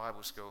when I was in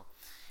Bible school.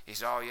 He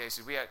said, oh yeah, he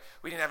said,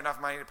 we didn't have enough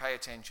money to pay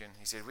attention.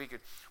 He said,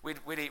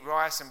 we'd eat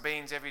rice and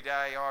beans every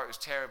day. Oh, it was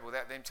terrible.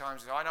 Them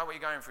times, I know what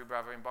you're going through,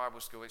 brother, in Bible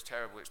school. It's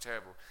terrible, it's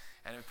terrible.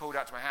 And we pulled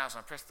out to my house, and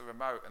I pressed the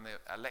remote, and the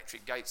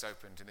electric gates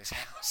opened in this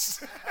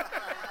house.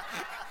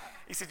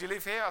 He said, you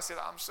live here? I said,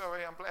 I'm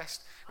sorry, I'm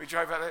blessed. We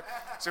drove out there.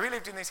 So we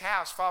lived in this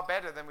house far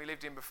better than we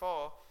lived in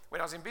before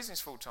when I was in business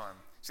full time.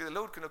 See, the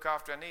Lord can look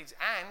after our needs.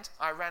 And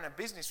I ran a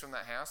business from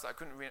that house that I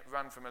couldn't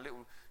run from a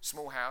little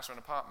small house or an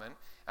apartment.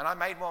 And I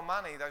made more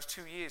money those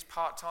 2 years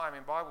part-time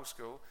in Bible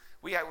school.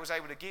 We was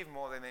able to give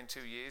more than in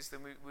 2 years than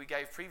we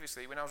gave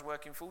previously when I was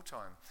working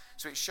full-time.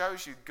 So it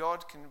shows you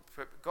God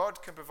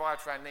can provide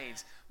for our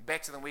needs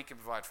better than we can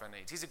provide for our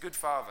needs. He's a good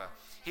father.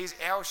 He's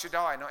El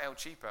Shaddai, not El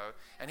Cheapo,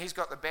 and he's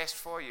got the best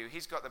for you.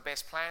 He's got the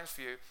best plans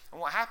for you. And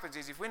what happens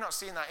is if we're not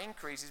seeing that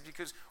increase, it's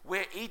because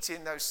we're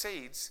eating those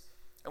seeds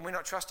and we're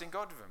not trusting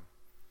God with them.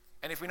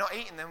 And if we're not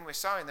eating them, we're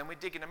sowing them, we're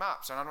digging them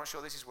up. So I'm not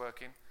sure this is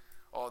working.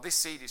 Or this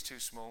seed is too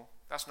small.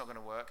 That's not going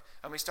to work.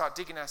 And we start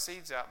digging our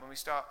seeds up and we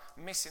start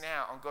missing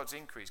out on God's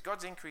increase.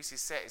 God's increase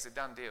is set. It's a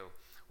done deal.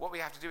 What we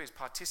have to do is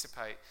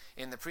participate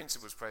in the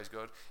principles, praise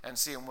God, and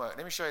see them work.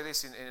 Let me show you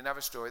this in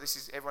another story.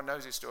 Everyone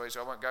knows this story,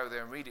 so I won't go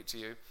there and read it to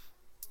you.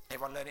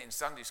 Everyone learned it in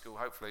Sunday school,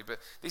 hopefully. But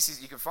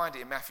you can find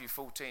it in Matthew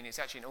 14. It's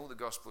actually in all the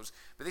Gospels.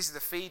 But this is the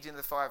feeding of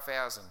the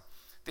 5,000.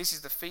 This is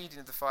the feeding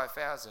of the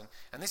 5,000.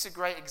 And this is a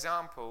great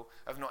example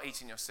of not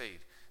eating your seed.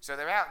 So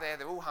they're out there,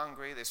 they're all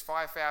hungry, there's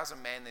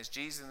 5,000 men, there's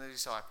Jesus and the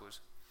disciples,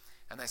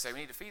 and they say, we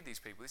need to feed these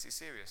people, this is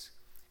serious.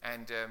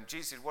 And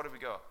Jesus said, what have we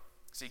got?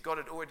 See, God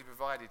had already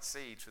provided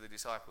seed for the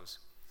disciples.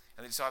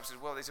 And the disciples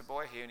said, well, there's a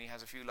boy here and he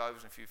has a few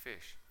loaves and a few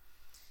fish.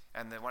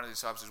 And then one of the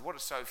disciples says, what are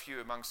so few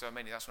among so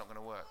many? That's not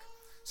going to work.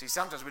 See,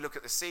 sometimes we look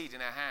at the seed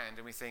in our hand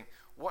and we think,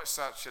 what's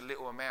such a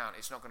little amount?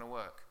 It's not going to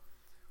work.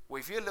 Well,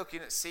 if you're looking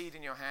at seed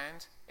in your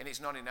hand and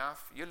it's not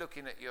enough, you're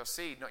looking at your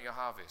seed, not your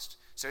harvest.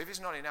 So if it's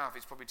not enough,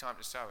 it's probably time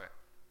to sow it.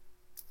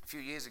 A few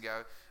years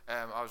ago,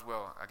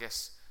 I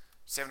guess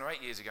 7 or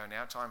 8 years ago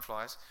now, time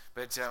flies,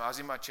 but I was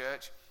in my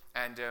church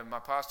and my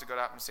pastor got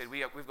up and said,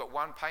 we've got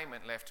one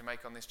payment left to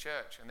make on this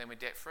church and then we're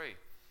debt free.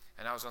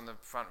 And I was on the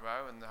front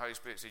row and the Holy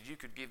Spirit said, you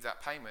could give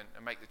that payment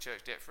and make the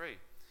church debt free.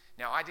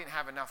 Now, I didn't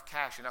have enough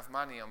cash, enough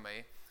money on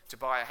me to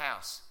buy a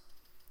house,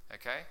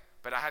 okay?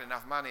 But I had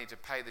enough money to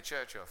pay the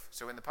church off.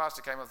 So when the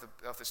pastor came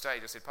off the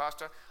stage, I said,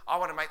 Pastor, I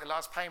want to make the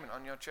last payment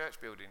on your church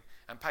building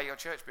and pay your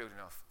church building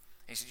off.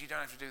 He said, you don't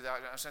have to do that.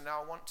 I said,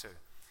 no, I want to.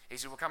 He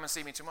said, well, come and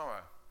see me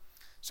tomorrow.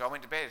 So I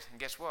went to bed, and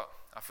guess what?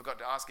 I forgot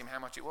to ask him how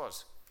much it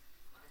was.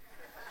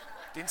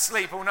 Didn't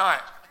sleep all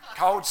night.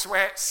 Cold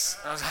sweats.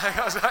 I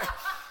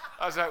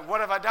was like, what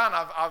have I done?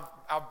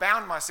 I've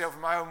bound myself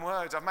in my own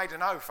words. I've made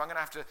an oath. I'm going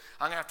to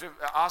have to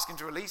ask him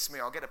to release me.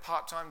 I'll get a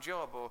part-time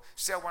job or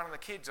sell one of the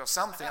kids or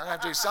something. I'm going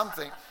to do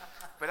something.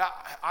 But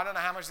I don't know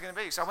how much it's going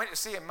to be. So I went to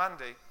see him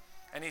Monday,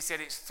 and he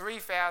said it's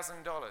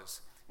 $3,000.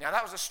 Now,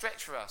 that was a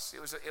stretch for us.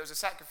 It was a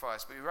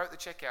sacrifice, but we wrote the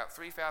check out,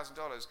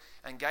 $3,000,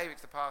 and gave it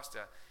to the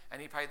pastor,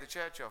 and he paid the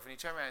church off. And he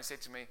turned around and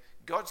said to me,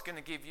 God's going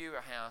to give you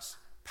a house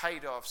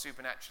paid off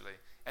supernaturally,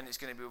 and it's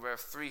going to be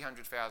worth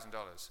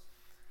 $300,000.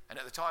 And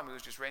at the time, we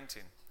was just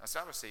renting. I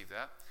said, I received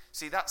that.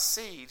 See, that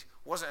seed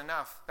wasn't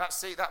enough. That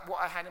seed, that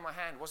what I had in my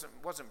hand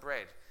wasn't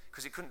bread,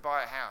 because it couldn't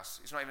buy a house.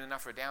 It's not even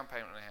enough for a down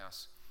payment on a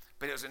house.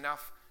 But it was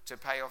enough to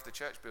pay off the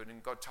church building.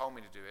 God told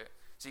me to do it.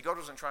 See, God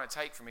wasn't trying to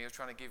take from me. He was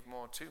trying to give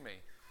more to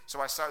me. So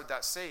I sowed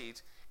that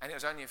seed, and it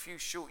was only a few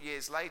short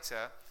years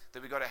later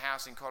that we got a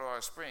house in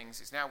Colorado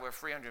Springs. It's now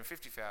worth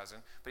 $350,000,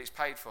 but it's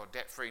paid for,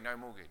 debt-free, no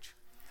mortgage.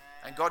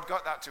 And God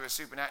got that to us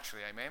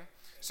supernaturally, amen?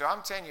 So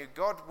I'm telling you,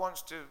 God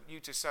wants you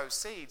to sow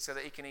seed so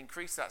that he can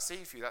increase that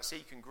seed for you. That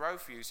seed can grow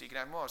for you so you can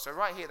have more. So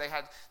right here they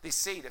had this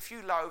seed, a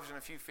few loaves and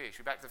a few fish.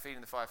 We're back to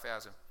feeding the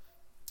 5,000.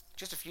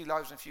 Just a few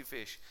loaves and a few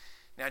fish.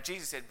 Now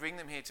Jesus said, bring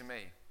them here to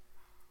me.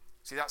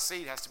 See, that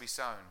seed has to be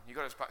sown. You've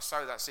got to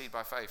sow that seed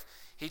by faith.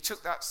 He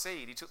took that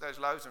seed, he took those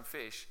loaves and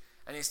fish,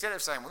 and instead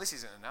of saying, well, this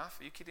isn't enough,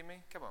 are you kidding me?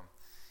 Come on.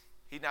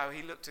 He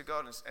looked to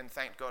God and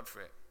thanked God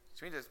for it.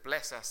 So we need to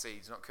bless our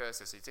seeds, not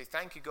curse our seeds. Say,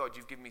 thank you, God,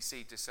 you've given me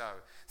seed to sow.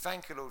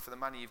 Thank you, Lord, for the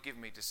money you've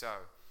given me to sow.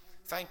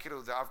 Thank you,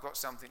 Lord, that I've got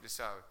something to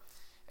sow.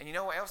 And you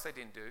know what else they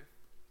didn't do?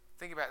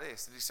 Think about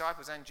this. The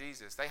disciples and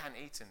Jesus, they hadn't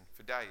eaten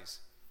for days.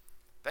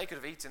 They could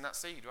have eaten that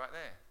seed right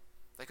there.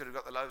 They could have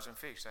got the loaves and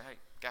fish. Say, hey,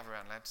 gather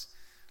around, lads.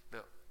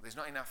 Look, there's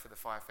not enough for the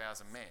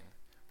 5,000 men,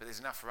 but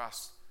there's enough for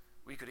us.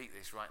 We could eat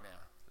this right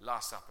now.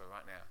 Last Supper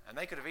right now. And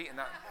they could have eaten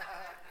that.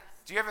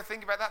 Do you ever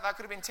think about that? That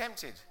could have been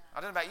tempted.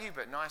 I don't know about you,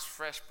 but nice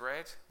fresh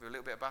bread with a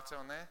little bit of butter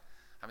on there.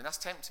 I mean, that's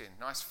tempting.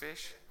 Nice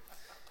fish.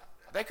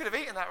 They could have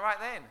eaten that right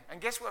then. And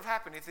guess what would have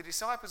happened? If the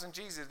disciples and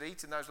Jesus had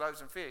eaten those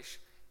loaves and fish,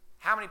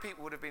 how many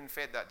people would have been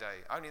fed that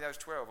day? Only those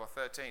 12 or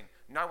 13.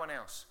 No one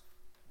else.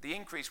 The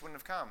increase wouldn't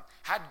have come.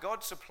 Had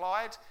God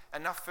supplied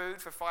enough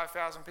food for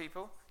 5,000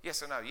 people?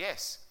 Yes or no?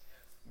 Yes.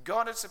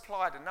 God had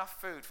supplied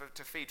enough food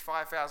to feed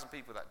 5,000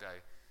 people that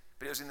day.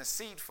 But it was in the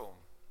seed form.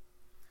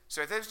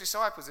 So if those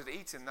disciples had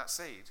eaten that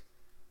seed,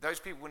 those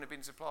people wouldn't have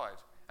been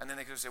supplied. And then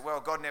they could have said, well,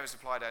 God never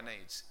supplied our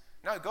needs.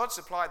 No, God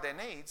supplied their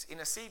needs in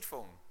a seed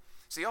form.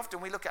 See,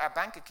 often we look at our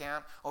bank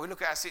account or we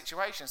look at our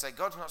situation and say,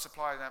 God's not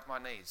supplying my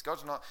needs.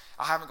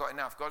 I haven't got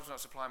enough. God's not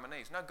supplying my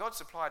needs. No, God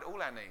supplied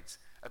all our needs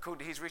according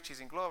to his riches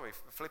in glory.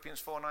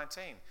 Philippians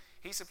 4:19.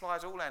 He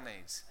supplies all our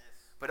needs.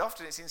 But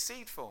often it's in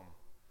seed form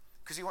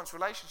because he wants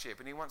relationship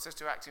and he wants us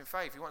to act in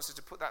faith. He wants us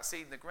to put that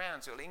seed in the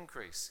ground so it'll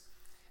increase.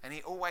 And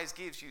he always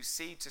gives you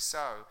seed to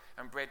sow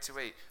and bread to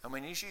eat. And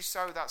when you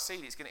sow that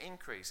seed, it's going to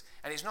increase.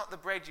 And it's not the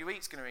bread you eat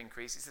that's going to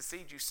increase, it's the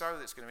seed you sow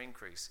that's going to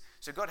increase.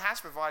 So God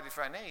has provided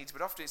for our needs,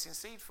 but often it's in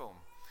seed form.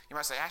 You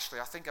might say, Ashley,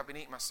 I think I've been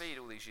eating my seed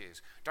all these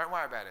years. Don't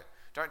worry about it.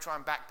 Don't try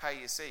and back pay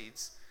your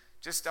seeds.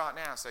 Just start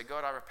now. Say,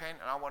 God, I repent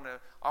and I want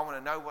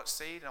to know what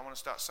seed and I want to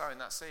start sowing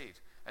that seed.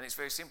 And it's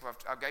very simple.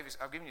 I've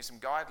given you some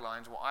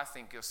guidelines what I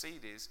think your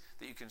seed is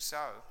that you can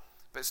sow.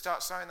 But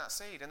start sowing that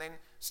seed and then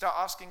start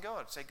asking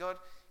God. Say, God,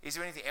 is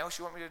there anything else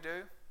you want me to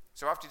do?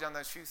 So after you've done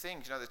those few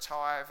things, the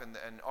tithe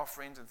and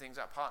offerings and things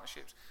like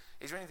partnerships,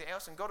 is there anything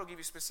else? And God will give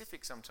you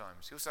specifics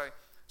sometimes. He'll say,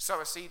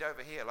 sow a seed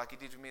over here like he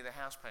did with me the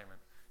house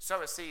payment.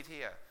 Sow a seed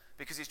here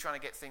because he's trying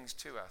to get things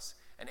to us.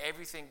 And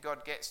everything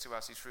God gets to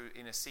us is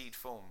in a seed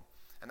form.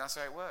 And that's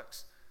how it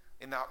works.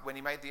 When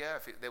he made the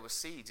earth, there were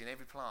seeds in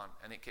every plant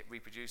and it kept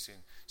reproducing.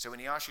 So when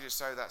he asks you to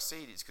sow that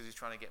seed, it's because he's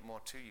trying to get more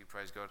to you,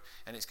 praise God,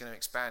 and it's going to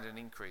expand and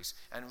increase.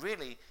 And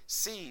really,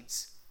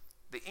 seeds,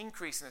 the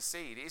increase in a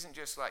seed isn't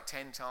just like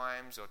 10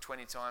 times or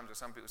 20 times or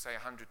some people say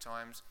 100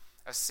 times.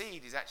 A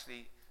seed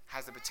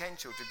has the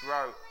potential to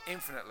grow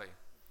infinitely.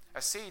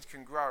 A seed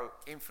can grow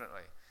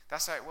infinitely.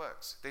 That's how it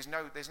works. There's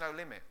no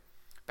limit.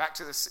 Back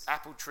to the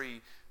apple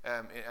tree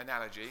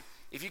analogy.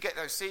 If you get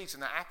those seeds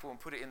from that apple and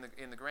put it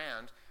in the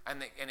ground,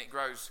 and it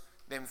grows,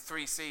 then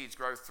 3 seeds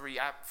grow 3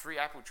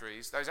 apple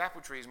trees. Those apple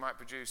trees might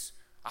produce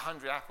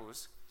 100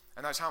 apples,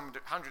 and those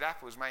 100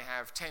 apples may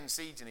have 10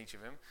 seeds in each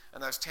of them,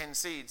 and those 10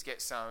 seeds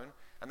get sown,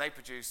 and they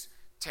produce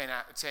 10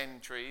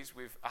 trees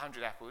with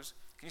 100 apples.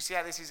 Can you see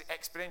how this is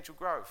exponential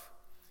growth?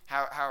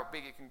 How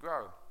big it can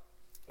grow?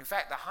 In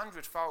fact, the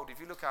 100-fold, if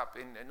you look up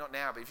not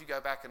now, but if you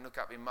go back and look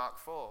up in Mark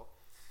 4,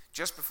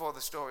 just before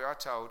the story I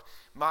told,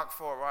 Mark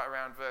 4, right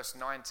around verse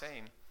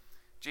 19,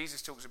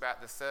 Jesus talks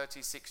about the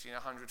 30, 60,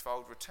 and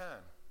 100-fold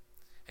return.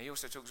 And he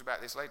also talks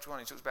about this later on.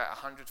 He talks about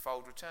a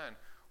 100-fold return.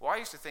 Well, I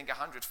used to think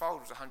 100-fold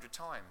was 100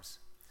 times.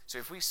 So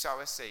if we sow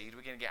a seed,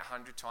 we're going to get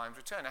 100 times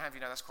return. Now,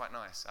 that's quite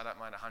nice. I don't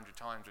mind 100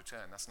 times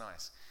return. That's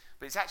nice.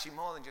 But it's actually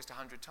more than just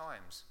 100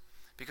 times.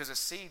 Because a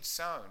seed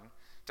sown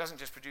doesn't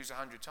just produce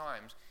 100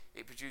 times.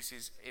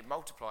 It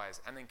multiplies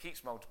and then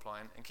keeps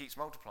multiplying and keeps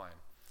multiplying.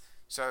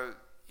 So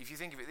if you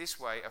think of it this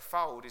way, a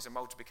fold is a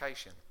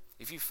multiplication.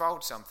 If you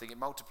fold something, it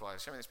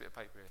multiplies. Show me this bit of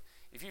paper here.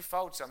 If you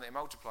fold something, it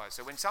multiplies.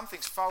 So when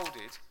something's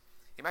folded,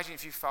 imagine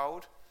if you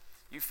fold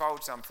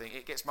something,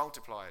 it gets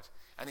multiplied.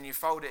 And then you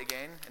fold it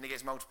again, and it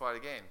gets multiplied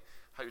again.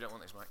 Hope you don't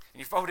want this, Mike. And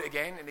you fold it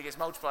again, and it gets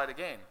multiplied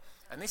again.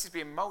 And this is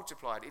being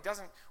multiplied. It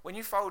doesn't. When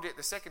you fold it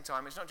the second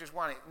time, it's not just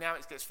one. Now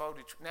it gets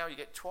folded. Now you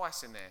get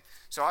twice in there.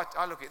 So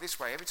I look at it this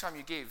way. Every time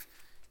you give,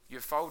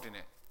 you're folding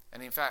it.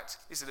 And in fact,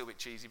 this is a little bit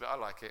cheesy, but I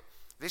like it.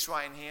 This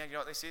right in here, you know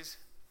what this is?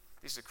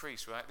 This is a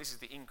crease, right? This is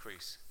the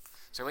increase.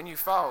 So when you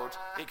fold,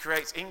 it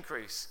creates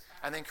increase,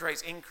 and then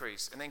creates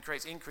increase, and then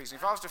creates increase. And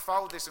if I was to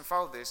fold this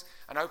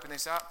and open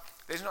this up,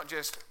 there's not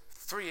just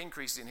 3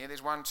 increases in here.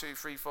 There's 1, 2,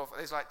 3, 4.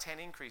 There's like 10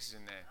 increases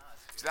in there.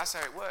 So that's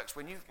how it works.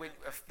 When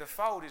the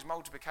fold is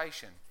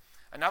multiplication.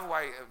 Another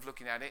way of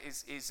looking at it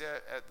is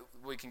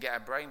we can get our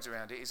brains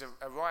around it, is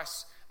a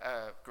rice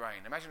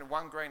grain. Imagine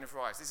 1 grain of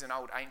rice. This is an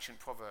old ancient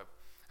proverb.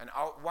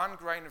 1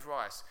 grain of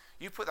rice.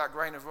 You put that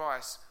grain of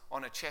rice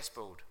on a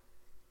chessboard.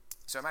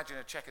 So imagine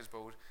a checkers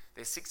board.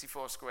 There's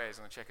 64 squares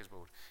on a checkers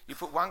board. You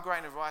put 1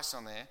 grain of rice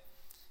on there,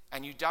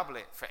 and you double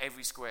it for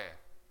every square.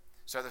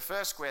 So the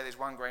first square, there's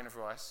 1 grain of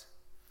rice.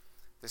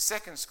 The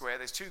second square,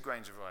 there's 2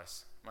 grains of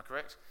rice. Am I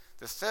correct?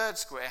 The third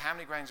square, how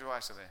many grains of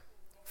rice are there?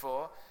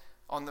 4.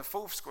 On the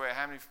fourth square,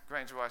 how many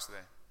grains of rice are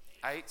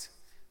there? 8.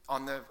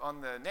 On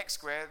the next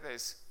square,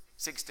 there's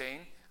 16.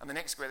 On the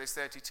next square, there's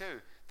 32.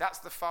 That's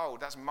the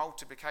fold. That's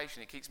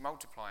multiplication. It keeps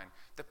multiplying.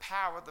 The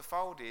power of the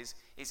fold is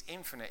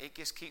infinite. It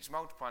just keeps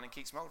multiplying and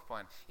keeps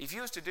multiplying. If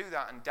you was to do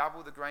that and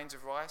double the grains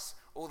of rice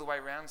all the way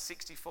around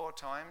 64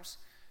 times,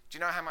 do you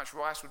know how much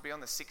rice would be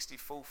on the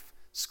 64th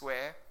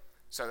square?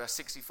 So the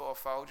 64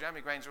 fold. Do you know how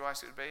many grains of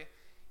rice it would be?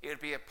 It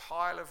would be a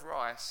pile of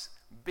rice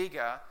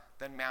bigger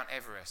than Mount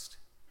Everest.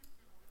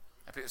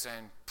 And people are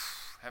saying,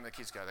 how many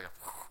kids go? They go,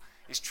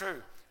 it's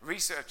true.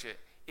 Research it.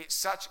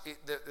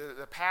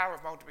 The power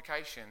of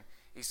multiplication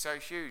is so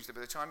huge that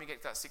by the time you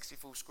get to that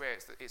 64 square,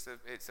 it's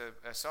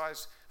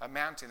a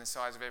mountain the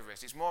size of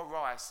Everest. It's more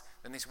rice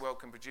than this world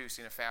can produce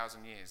in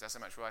 1,000 years. That's how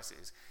much rice it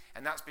is.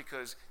 And that's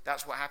because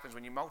that's what happens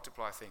when you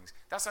multiply things.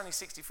 That's only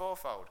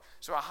 64-fold.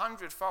 So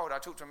 100-fold, I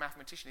talked to a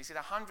mathematician, he said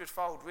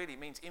 100-fold really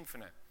means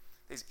infinite.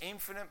 There's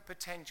infinite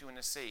potential in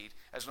a seed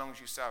as long as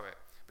you sow it.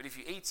 But if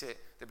you eat it,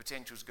 the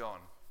potential's gone.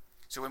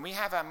 So when we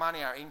have our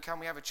money, our income,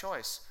 we have a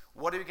choice.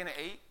 What are we going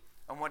to eat?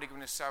 And what are we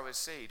going to sow as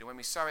seed? And when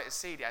we sow it as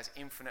seed, it has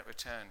infinite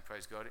return,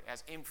 praise God. It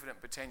has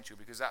infinite potential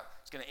because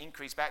that's going to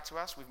increase back to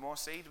us with more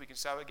seed. We can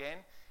sow again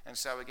and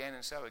sow again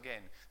and sow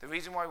again. The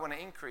reason why we want to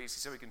increase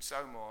is so we can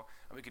sow more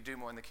and we can do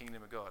more in the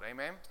kingdom of God.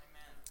 Amen?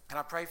 Can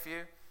I pray for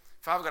you?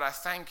 Father God, I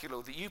thank you,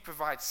 Lord, that you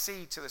provide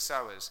seed to the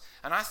sowers.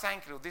 And I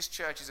thank you, Lord, this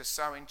church is a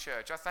sowing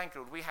church. I thank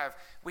you, Lord,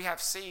 we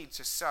have seed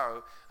to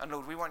sow. And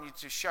Lord, we want you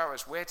to show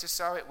us where to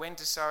sow it, when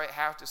to sow it,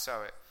 how to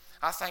sow it.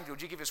 I thank you,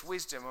 Lord, you give us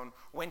wisdom on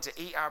when to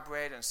eat our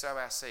bread and sow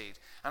our seed.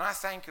 And I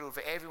thank you, Lord,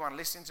 for everyone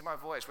listening to my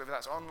voice, whether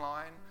that's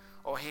online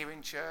or here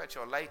in church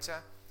or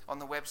later on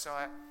the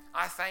website.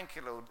 I thank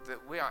you, Lord,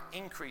 that we are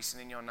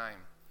increasing in your name.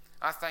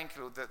 I thank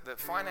you, Lord, that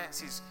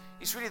finance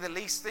is really the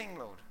least thing,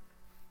 Lord.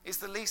 It's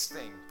the least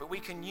thing, but we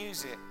can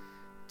use it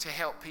to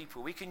help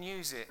people. We can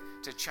use it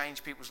to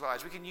change people's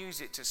lives. We can use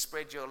it to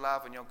spread your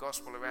love and your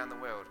gospel around the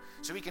world.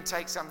 So we can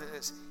take something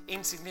that's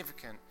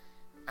insignificant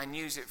and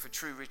use it for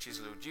true riches,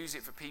 Lord. Use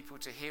it for people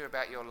to hear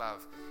about your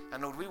love.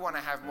 And Lord, we want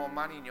to have more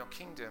money in your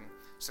kingdom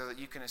so that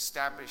you can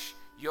establish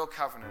your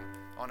covenant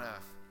on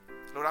earth.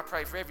 Lord, I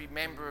pray for every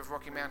member of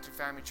Rocky Mountain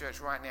Family Church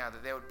right now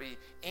that there would be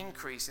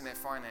increase in their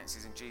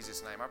finances in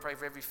Jesus' name. I pray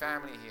for every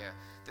family here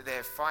that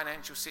their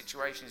financial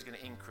situation is going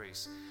to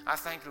increase. I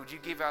thank you, Lord, you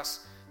give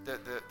us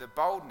the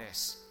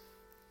boldness.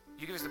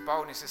 You give us the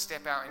boldness to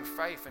step out in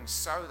faith and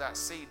sow that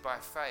seed by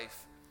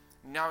faith,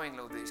 knowing,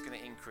 Lord, that it's going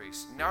to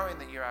increase, knowing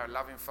that you're our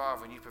loving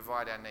Father and you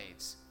provide our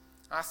needs.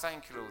 I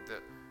thank you, Lord,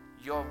 that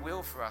your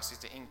will for us is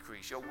to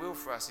increase. Your will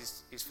for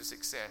us is for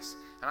success.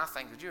 And I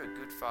thank you, Lord, you're a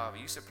good Father.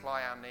 You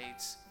supply our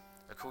needs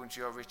according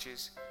to your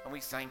riches. And we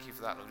thank you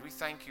for that, Lord. We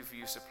thank you for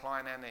you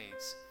supplying our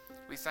needs.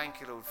 We thank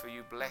you, Lord, for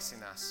you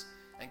blessing us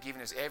and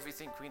giving us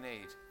everything we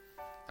need.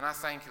 And I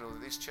thank you, Lord,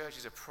 that this church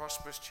is a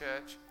prosperous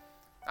church.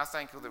 I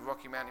thank you, Lord, that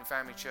Rocky Mountain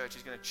Family Church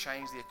is going to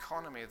change the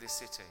economy of this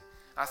city.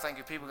 I think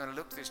if people are going to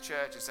look to this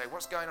church and say,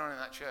 what's going on in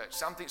that church?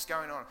 Something's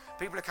going on.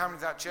 People are coming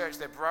to that church,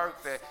 they're broke,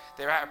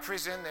 they're out of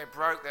prison, they're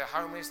broke, they're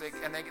homeless,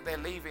 they're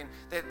leaving,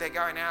 they're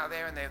going out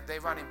there and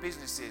they're running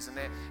businesses and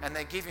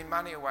they're giving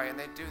money away and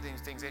they're doing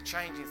these things, they're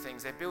changing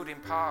things, they're building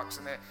parks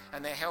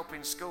and they're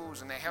helping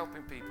schools and they're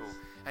helping people.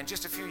 And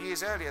just a few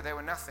years earlier, they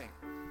were nothing.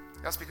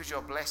 That's because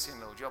your blessing,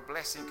 Lord, your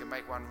blessing can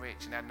make one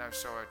rich and add no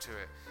sorrow to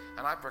it.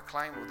 And I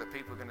proclaim, Lord, that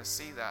people are going to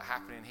see that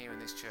happening here in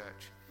this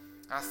church.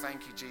 I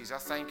thank you, Jesus. I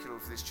thank you,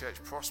 Lord, for this church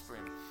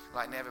prospering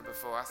like never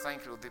before. I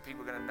thank you, Lord, that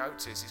people are going to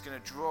notice. It's going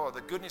to draw,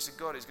 the goodness of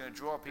God is going to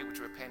draw people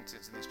to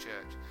repentance in this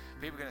church.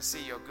 People are going to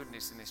see your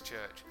goodness in this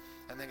church.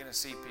 And they're going to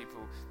see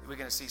people, we're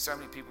going to see so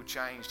many people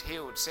changed,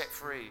 healed, set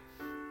free,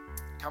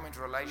 come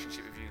into a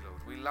relationship with you, Lord.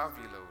 We love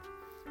you,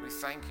 Lord. We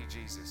thank you,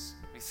 Jesus.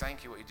 We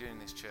thank you what you're doing in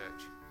this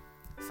church.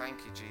 Thank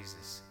you,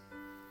 Jesus.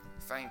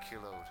 Thank you,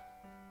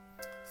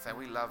 Lord.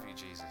 We love you,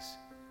 Jesus.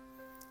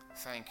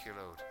 Thank you,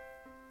 Lord.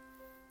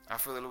 I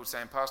feel the Lord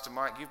saying, Pastor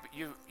Mike,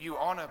 you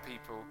honor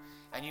people,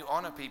 and you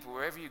honor people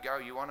wherever you go.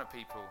 You honor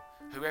people,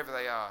 whoever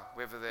they are,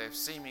 whether they're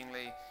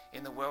seemingly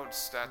in the world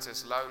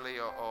status lowly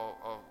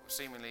or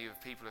seemingly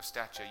of people of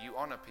stature. You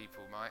honor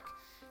people, Mike,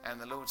 And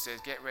the Lord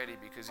says, get ready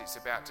because it's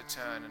about to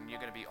turn and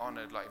you're going to be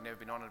honored like you've never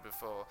been honored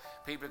before.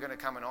 People are going to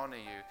come and honor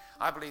you.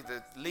 I believe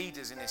the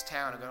leaders in this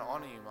town are going to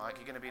honor you, Mike.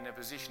 You're going to be in a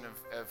position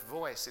of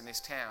voice in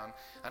this town.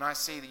 And I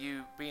see that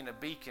you being a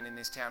beacon in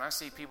this town. I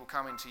see people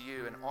coming to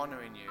you and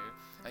honoring you,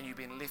 and you've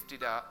been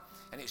lifted up.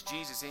 And it's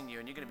Jesus in you,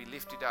 and you're going to be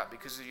lifted up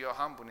because of your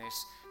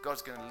humbleness.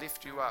 God's going to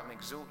lift you up and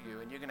exalt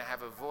you, and you're going to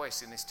have a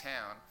voice in this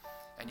town.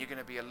 And you're going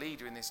to be a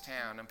leader in this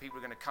town, and people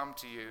are going to come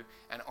to you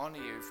and honor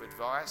you for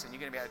advice, and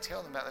you're going to be able to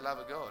tell them about the love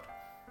of God.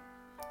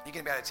 You're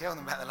going to be able to tell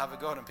them about the love of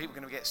God, and people are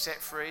going to get set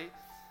free.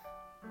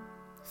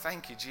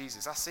 Thank you,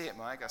 Jesus. I see it,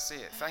 Mike. I see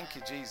it. Thank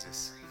you,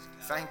 Jesus.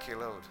 Thank you,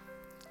 Lord.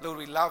 Lord,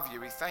 we love you.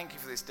 We thank you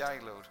for this day,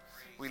 Lord.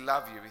 We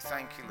love you. We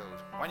thank you,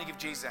 Lord. Why don't you give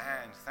Jesus a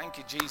hand? Thank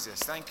you, Jesus.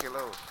 Thank you,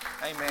 Lord.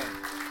 Amen.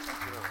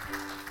 Thank you, Lord.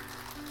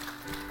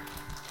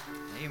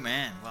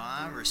 Amen. Well,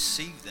 I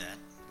received that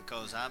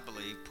because I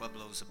believe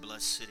Pueblo's a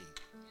blessed city.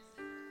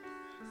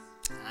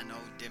 I know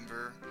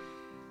Denver,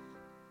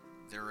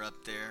 they're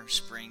up there.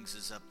 Springs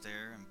is up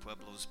there, and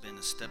Pueblo's been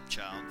a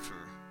stepchild for,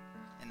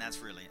 and that's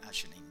really, I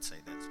shouldn't even say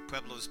that.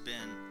 Pueblo's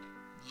been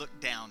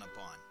looked down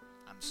upon.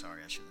 I'm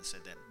sorry, I shouldn't have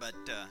said that. But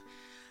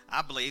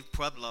I believe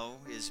Pueblo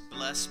is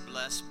blessed,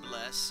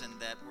 and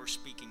that we're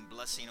speaking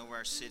blessing over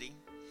our city.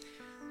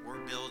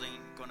 We're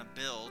going to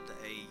build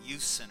a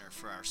youth center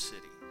for our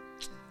city.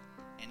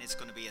 And it's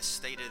going to be a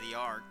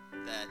state-of-the-art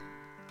that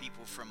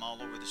people from all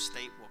over the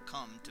state will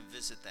come to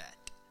visit that.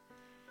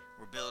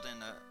 We're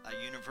building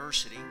a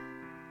university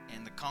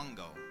in the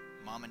Congo,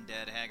 Mom and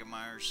Dad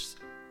Hagemeyer's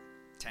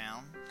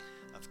town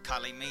of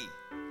Kalimi.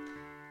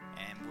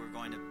 And we're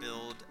going to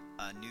build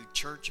a new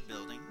church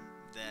building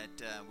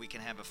that we can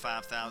have a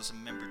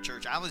 5,000 member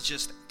church. I was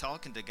just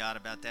talking to God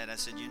about that. I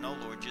said, you know,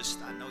 Lord,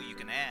 I know you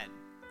can add,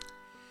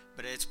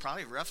 but it's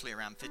probably roughly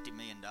around $50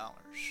 million.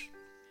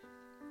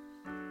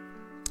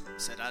 I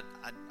said, I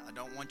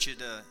don't want you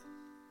to,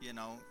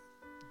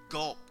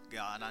 gulp,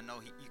 God. I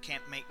know you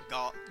can't make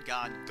God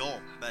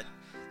gulp, but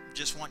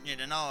just want you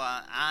to know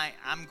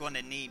I'm going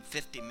to need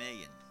 $50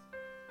 million.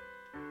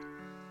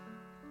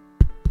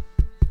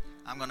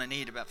 I'm going to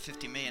need about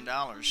 $50 million.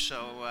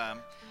 So,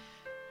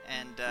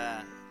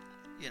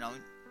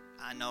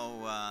 I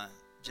know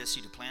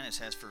Jesse Duplantis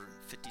has for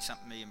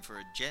 50-something million for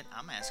a jet.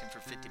 I'm asking for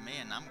 $50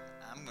 million.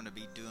 I'm going to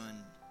be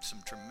doing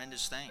some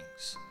tremendous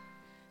things.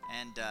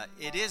 And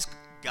it is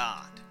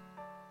God.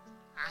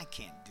 I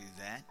can't do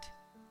that.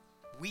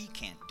 We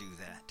can't do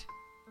that.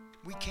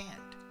 We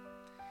can't.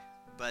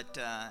 But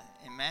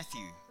in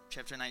Matthew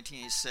chapter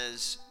 19, it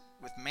says,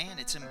 with man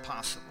it's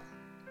impossible,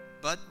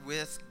 but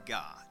with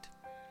God,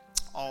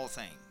 all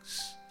things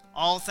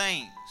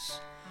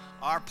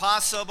are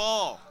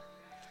possible.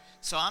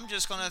 So I'm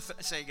just going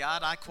to say,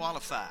 God, I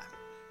qualify.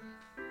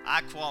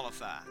 I'm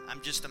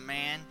just a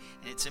man,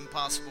 and it's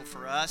impossible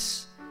for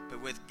us.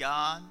 But with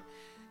God,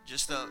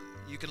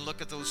 you can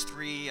look at those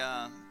three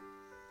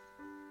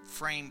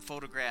frame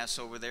photographs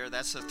over there.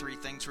 That's the three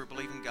things we're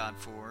believing God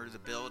for: the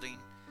building,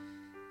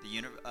 the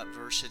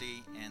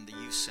university, and the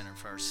youth center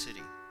for our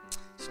city.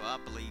 So I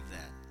believe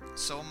that.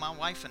 So my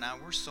wife and I,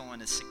 we're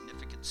sowing a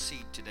significant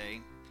seed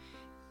today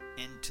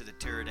into the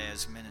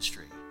Teradaz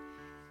ministry.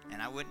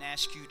 And I wouldn't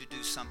ask you to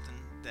do something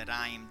that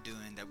I am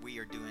doing, that we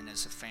are doing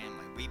as a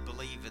family. We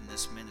believe in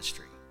this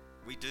ministry.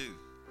 We do.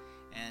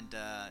 And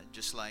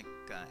just like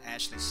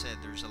Ashley said,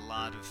 there's a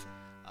lot of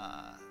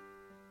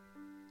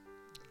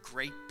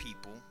great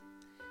people.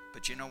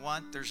 But you know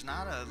what? There's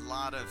not a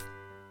lot of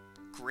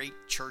great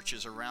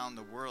churches around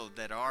the world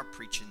that are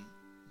preaching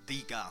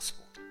the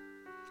gospel.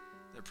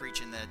 They're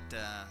preaching that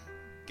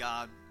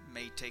God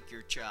may take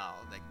your child,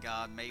 that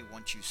God may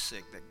want you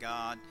sick, that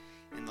God,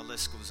 and the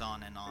list goes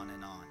on and on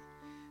and on.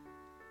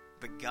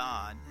 But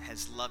God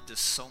has loved us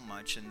so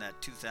much in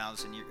that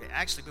 2,000 years.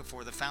 Actually,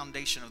 before the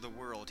foundation of the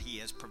world, He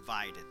has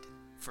provided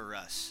for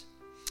us.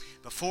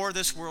 Before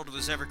this world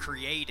was ever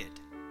created,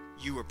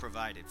 you were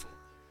provided for.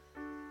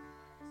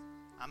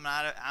 I'm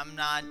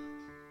not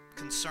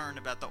concerned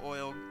about the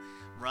oil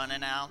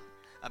running out,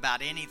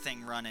 about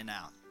anything running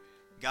out.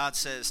 God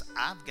says,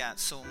 I've got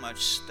so much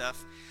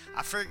stuff.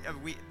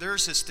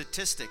 There's a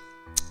statistic.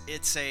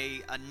 It's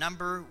a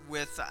number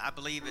with, I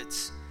believe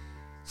it's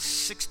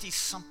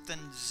 60-something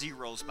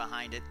zeros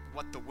behind it,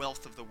 what the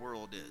wealth of the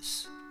world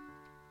is.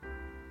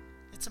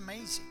 It's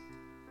amazing.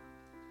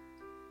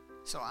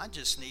 So I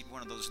just need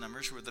one of those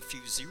numbers with a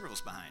few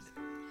zeros behind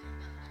it.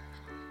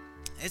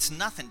 It's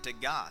nothing to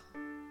God.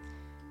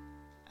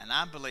 And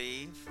I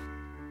believe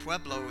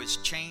Pueblo is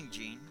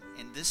changing,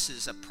 and this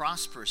is a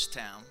prosperous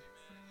town.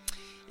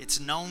 It's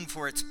known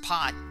for its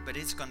pot, but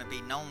it's going to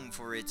be known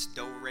for its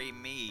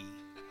do-re-mi.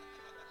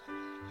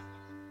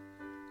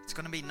 It's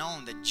going to be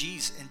known that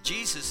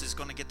Jesus is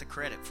going to get the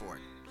credit for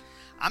it.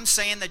 I'm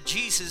saying that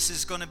Jesus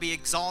is going to be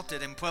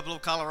exalted in Pueblo,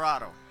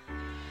 Colorado.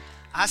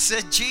 I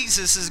said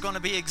Jesus is going to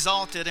be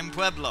exalted in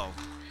Pueblo.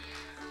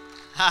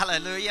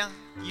 Hallelujah.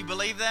 You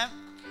believe that?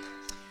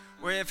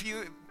 Well, if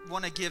you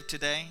want to give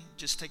today,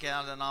 just take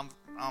out an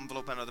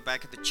envelope out of the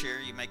back of the chair.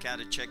 You make out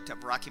a check to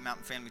Rocky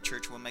Mountain Family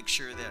Church. We'll make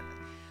sure that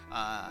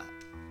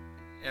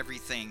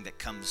everything that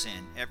comes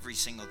in, every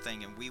single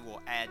thing, and we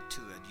will add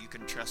to it. You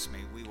can trust me,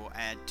 we will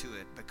add to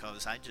it,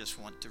 because I just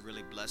want to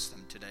really bless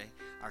them today.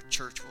 Our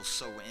church will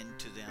sow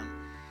into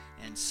them,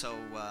 and so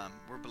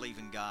we're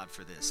believing God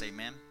for this.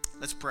 Amen.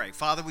 Let's pray.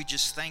 Father, we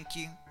just thank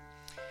you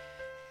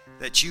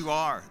that you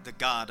are the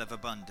God of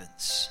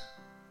abundance,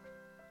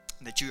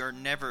 that you are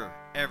never,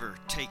 ever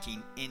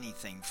taking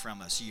anything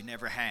from us. You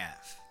never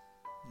have.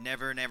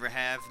 Never, never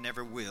have,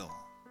 never will.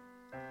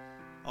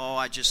 Oh,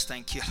 I just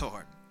thank you,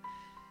 Lord,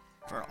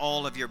 for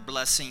all of your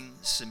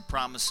blessings and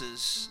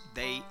promises.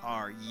 They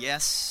are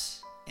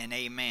yes and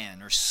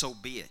amen, or so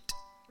be it.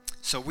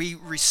 So we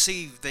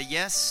receive the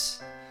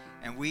yes,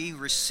 and we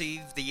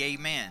receive the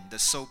amen, the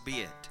so be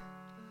it.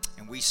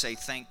 And we say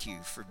thank you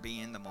for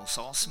being the most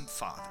awesome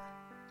Father.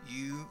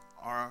 You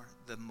are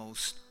the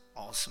most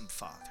awesome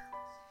Father.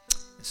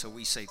 And so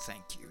we say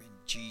thank you in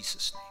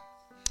Jesus'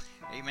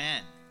 name.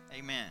 Amen.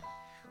 Amen.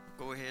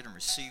 Go ahead and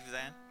receive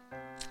that.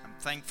 I'm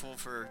thankful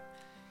for,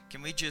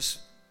 can we just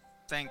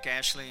thank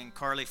Ashley and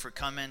Carly for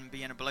coming and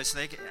being a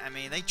blessing.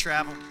 They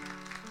travel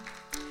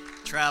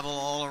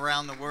all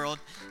around the world.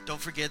 Don't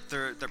forget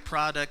their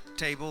product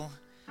table.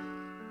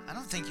 I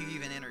don't think you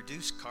even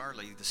introduced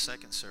Carly the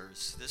second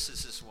service. This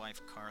is his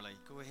wife, Carly.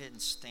 Go ahead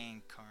and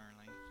stand, Carly.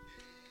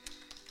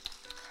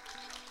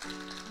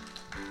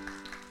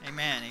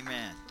 Amen,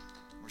 amen.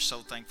 We're so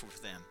thankful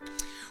for them.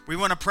 We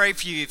want to pray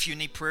for you if you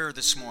need prayer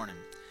this morning.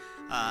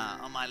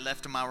 On my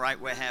left and my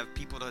right, we have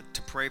people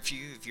to pray for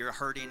you. If you're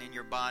hurting in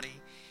your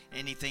body,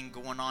 anything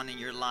going on in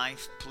your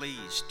life,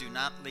 please do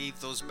not leave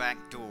those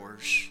back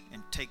doors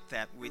and take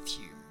that with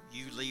you.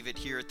 You leave it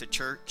here at the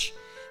church.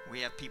 We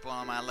have people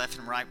on my left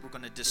and right. We're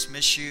going to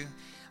dismiss you.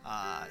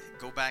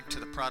 Go back to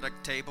the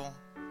product table.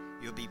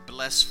 You'll be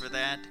blessed for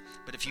that.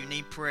 But if you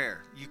need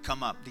prayer, you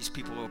come up. These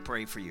people will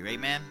pray for you.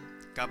 Amen.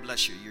 God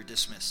bless you. You're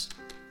dismissed.